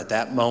her at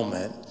that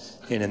moment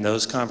and in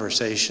those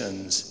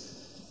conversations.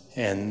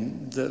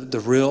 And the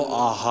real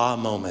aha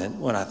moment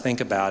when I think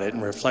about it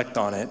and reflect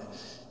on it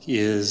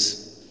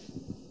is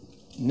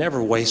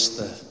never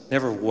waste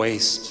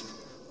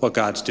what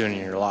God's doing in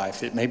your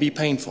life. It may be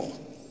painful,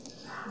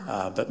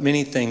 but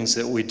many things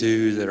that we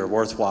do that are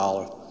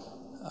worthwhile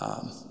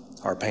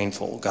are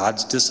painful.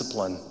 God's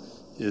discipline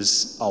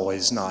is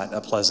always not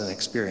a pleasant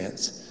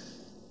experience.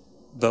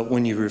 But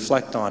when you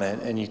reflect on it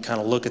and you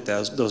kind of look at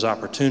those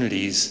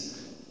opportunities,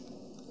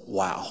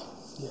 wow.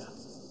 Yeah.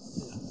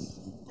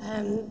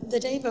 The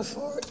day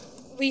before,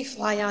 we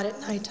fly out at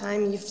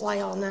nighttime. You fly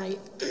all night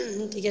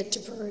to get to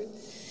Peru.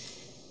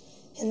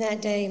 And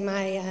that day,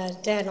 my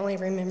dad only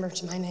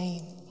remembered my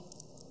name.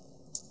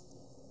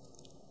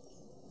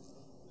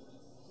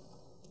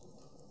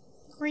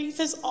 grief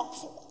is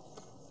awful.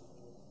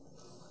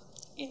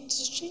 And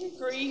to share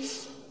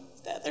grief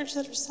with others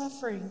that are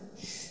suffering.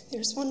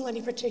 There's one lady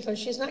in particular,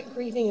 she's not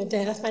grieving a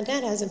death. My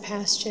dad hasn't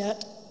passed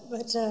yet,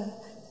 but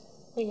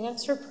we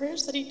asked for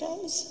prayers that he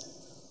does.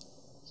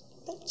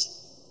 But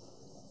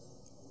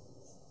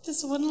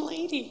this one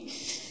lady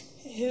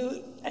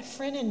who a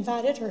friend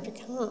invited her to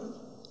come,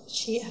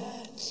 she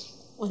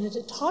wanted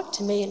to talk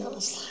to me, and I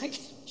was like,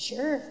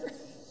 sure.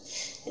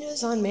 And it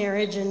was on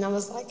marriage, and I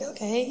was like,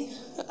 okay,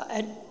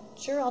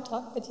 sure, I'll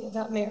talk with you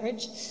about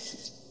marriage.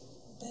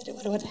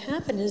 But what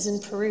happened is in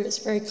Peru, it's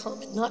very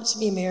common not to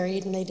be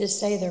married, and they just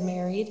say they're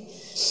married.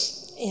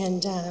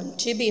 And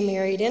to be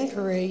married in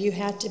Peru, you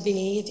have to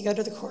go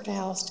to the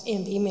courthouse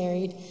and be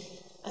married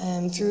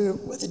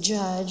with a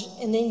judge,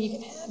 and then you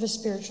can have a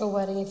spiritual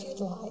wedding if you'd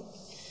like.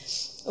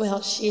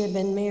 Well, she had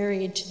been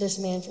married to this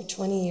man for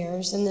 20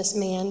 years, and this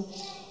man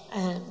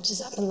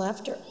just up and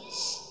left her.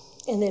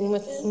 And then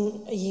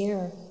within a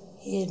year,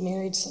 he had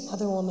married some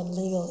other woman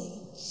legally,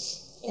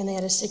 and they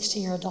had a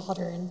 16-year-old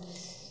daughter. And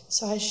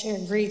so I share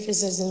grief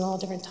is in all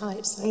different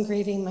types. I'm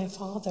grieving my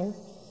father.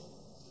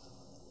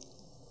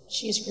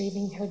 She's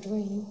grieving her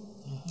dream.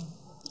 Mm-hmm.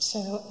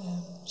 So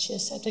she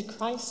accepted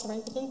Christ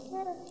right within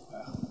prayer.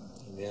 Wow.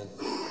 Amen.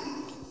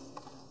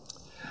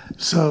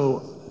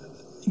 So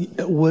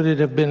would it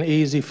have been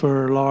easy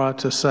for Laura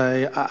to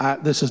say,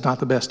 this is not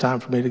the best time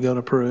for me to go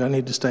to Peru, I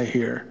need to stay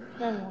here?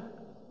 No.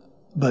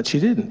 But she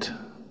didn't.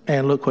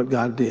 And look what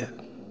God did.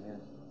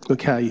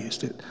 Look how he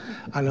used it.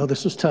 I know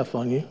this was tough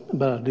on you,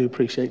 but I do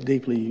appreciate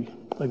deeply you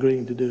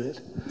agreeing to do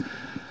it.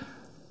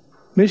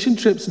 Mission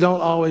trips don't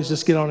always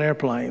just get on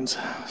airplanes.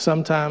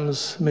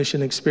 Sometimes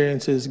mission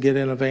experiences get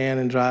in a van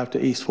and drive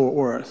to East Fort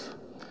Worth.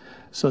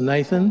 So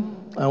Nathan,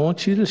 I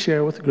want you to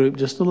share with the group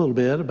just a little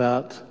bit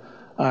about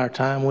our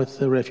time with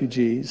the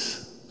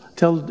refugees.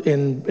 Tell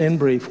in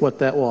brief what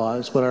that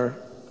was, what our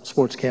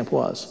sports camp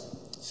was.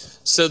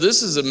 So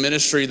this is a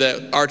ministry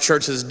that our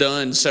church has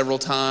done several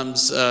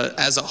times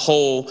as a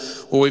whole,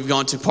 where we've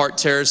gone to Park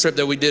Terrace. Trip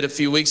that we did a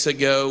few weeks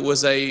ago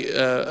was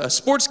a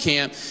sports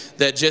camp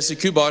that Jesse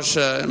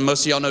Kubosh,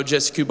 most of y'all know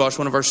Jesse Kubosh,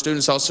 one of our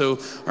students, also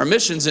our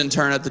missions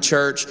intern at the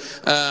church.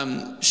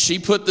 She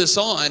put this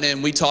on,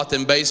 and we taught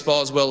them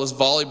baseball as well as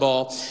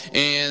volleyball.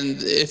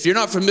 And if you're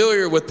not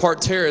familiar with Park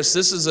Terrace,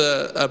 this is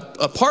a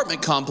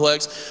apartment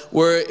complex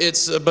where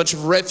it's a bunch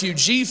of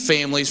refugee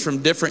families from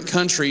different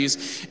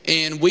countries,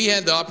 and we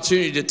had the opportunity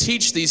to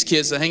teach these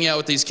kids, to hang out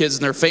with these kids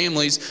and their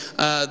families,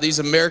 these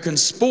American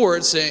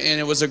sports, and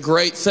it was a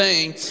great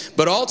thing.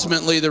 But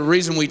ultimately, the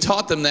reason we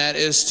taught them that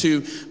is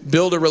to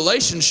build a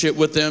relationship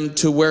with them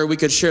to where we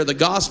could share the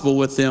gospel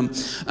with them.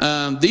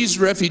 These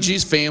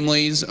refugees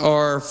families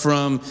are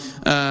from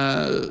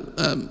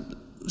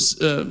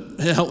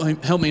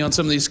help me on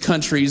some of these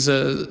countries,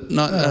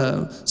 Somalia,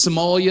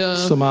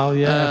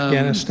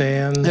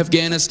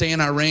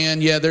 Afghanistan,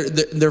 Iran. Yeah,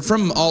 they're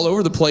from all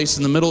over the place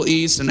in the Middle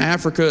East and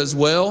Africa as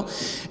well,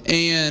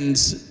 and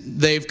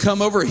they've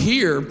come over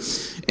here.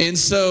 And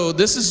so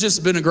this has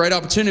just been a great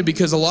opportunity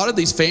because a lot of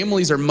these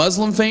families are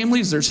Muslim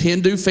families, there's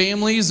Hindu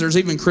families, there's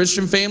even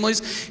Christian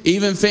families,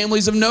 even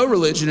families of no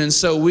religion. And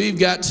so we've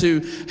got to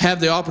have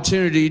the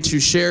opportunity to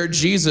share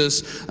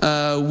Jesus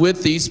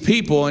with these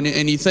people.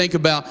 And you think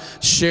about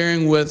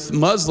sharing with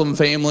Muslim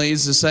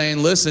families and saying,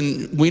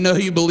 listen, we know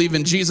you believe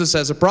in Jesus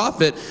as a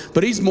prophet,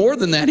 but he's more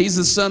than that. He's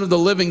the Son of the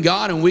living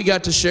God. And we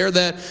got to share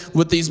that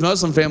with these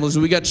Muslim families.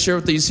 We got to share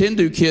with these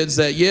Hindu kids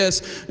that,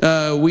 yes,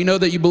 we know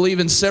that you believe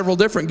in several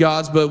different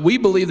gods, but we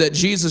believe that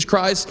Jesus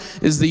Christ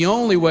is the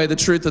only way, the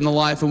truth, and the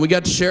life. And we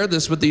got to share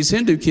this with these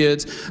Hindu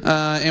kids,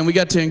 and we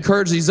got to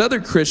encourage these other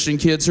Christian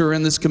kids who are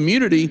in this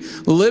community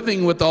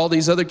living with all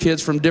these other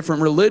kids from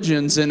different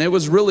religions. And it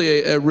was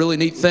really a really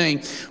neat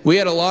thing. We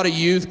had a lot of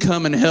youth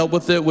come and help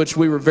with it, which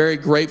we were very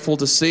grateful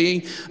to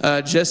see.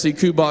 Jesse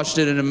Kubosh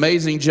did an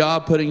amazing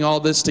job putting all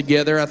this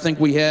together. I think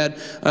we had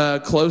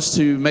close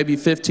to maybe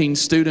 15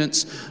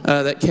 students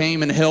that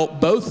came and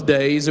helped both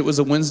days. It was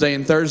a Wednesday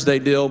and Thursday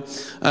deal.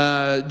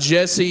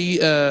 Jesse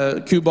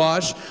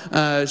Kubosh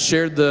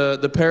shared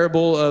the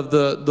parable of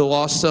the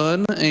lost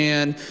son,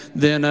 and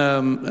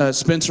then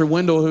Spencer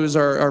Wendell, who's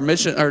our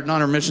mission, or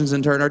not our missions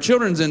intern, our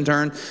children's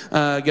intern,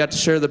 got to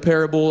share the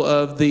parable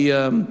of the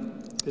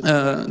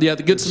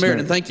Good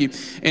Samaritan. Thank you.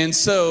 And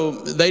so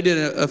they did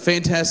a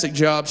fantastic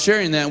job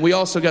sharing that. And we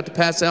also got to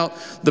pass out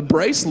the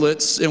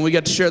bracelets, and we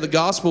got to share the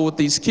gospel with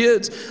these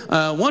kids.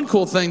 One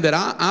cool thing that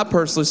I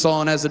personally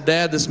saw, and as a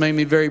dad, this made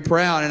me very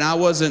proud, and I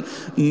wasn't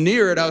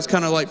near it. I was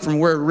kind of like from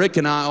where Rick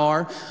and I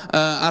are.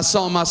 I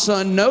saw my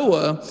son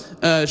Noah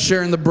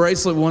sharing the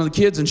bracelet with one of the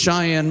kids, and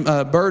Cheyenne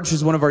Burge,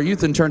 who's one of our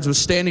youth interns, was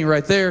standing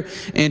right there,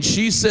 and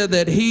she said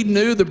that he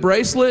knew the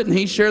bracelet and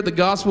he shared the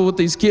gospel with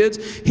these kids.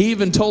 He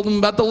even told them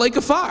about the lake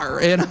of fire,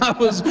 and I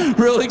was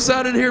really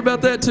excited to hear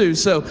about that too.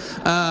 So,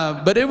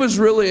 but it was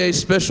really a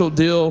special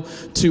deal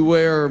to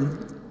where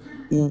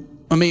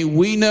I mean,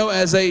 we know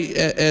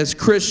as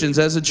Christians,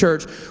 as a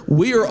church,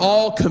 we are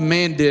all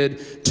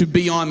commanded to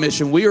be on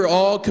mission. We are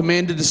all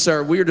commanded to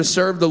serve. We are to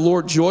serve the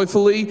Lord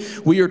joyfully.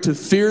 We are to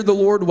fear the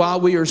Lord while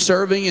we are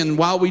serving, and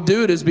while we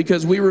do it is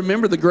because we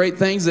remember the great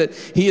things that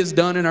He has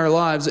done in our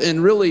lives.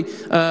 And really,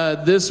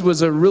 this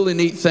was a really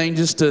neat thing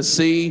just to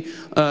see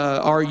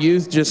our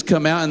youth just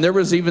come out. And there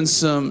was even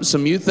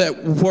some youth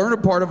that weren't a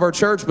part of our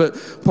church,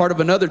 but part of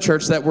another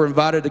church that were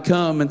invited to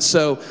come. And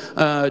so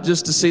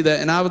just to see that,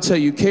 and I will tell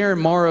you, Karen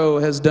Morrow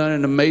has done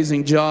an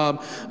amazing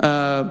job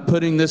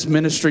putting this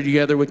ministry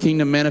together with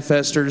Kingdom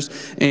Manifestors,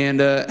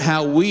 and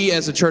how we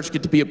as a church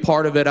get to be a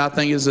part of it, I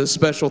think is a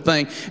special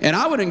thing. And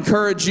I would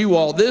encourage you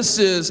all, this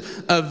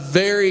is a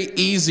very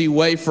easy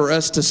way for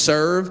us to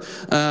serve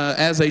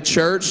as a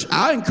church.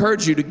 I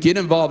encourage you to get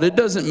involved. It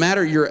doesn't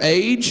matter your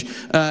age.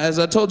 As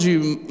I told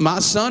you, my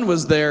son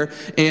was there,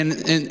 and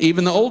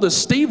even the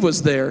oldest, Steve,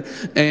 was there,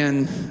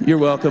 and you're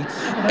welcome.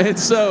 And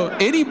so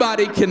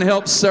anybody can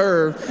help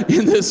serve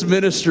in this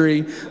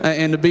ministry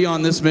and to be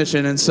on this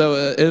mission, and so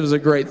it was a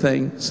great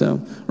thing.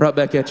 So right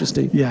back at you,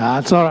 Steve. Yeah,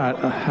 it's all right.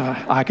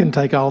 I can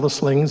take all the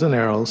slings and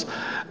arrows.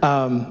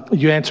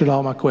 You answered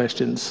all my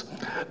questions.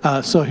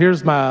 So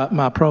here's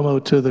my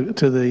promo to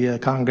the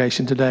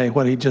congregation today.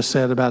 What he just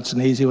said about it's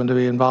an easy one to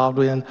be involved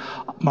in.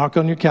 Mark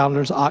on your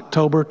calendars,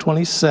 October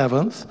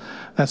 27th.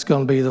 That's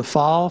going to be the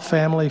Fall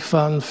Family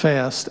Fun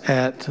Fest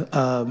at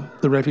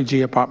the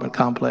Refugee Apartment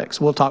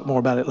Complex. We'll talk more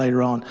about it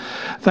later on.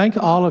 Thank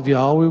all of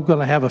y'all. We're going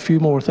to have a few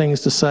more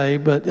things to say,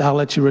 but I'll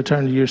let you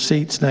return to your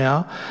seats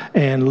now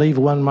and leave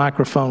one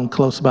microphone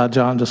close by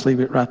John. Just leave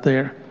it right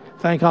there.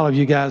 Thank all of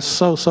you guys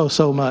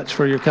so much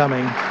for your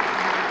coming.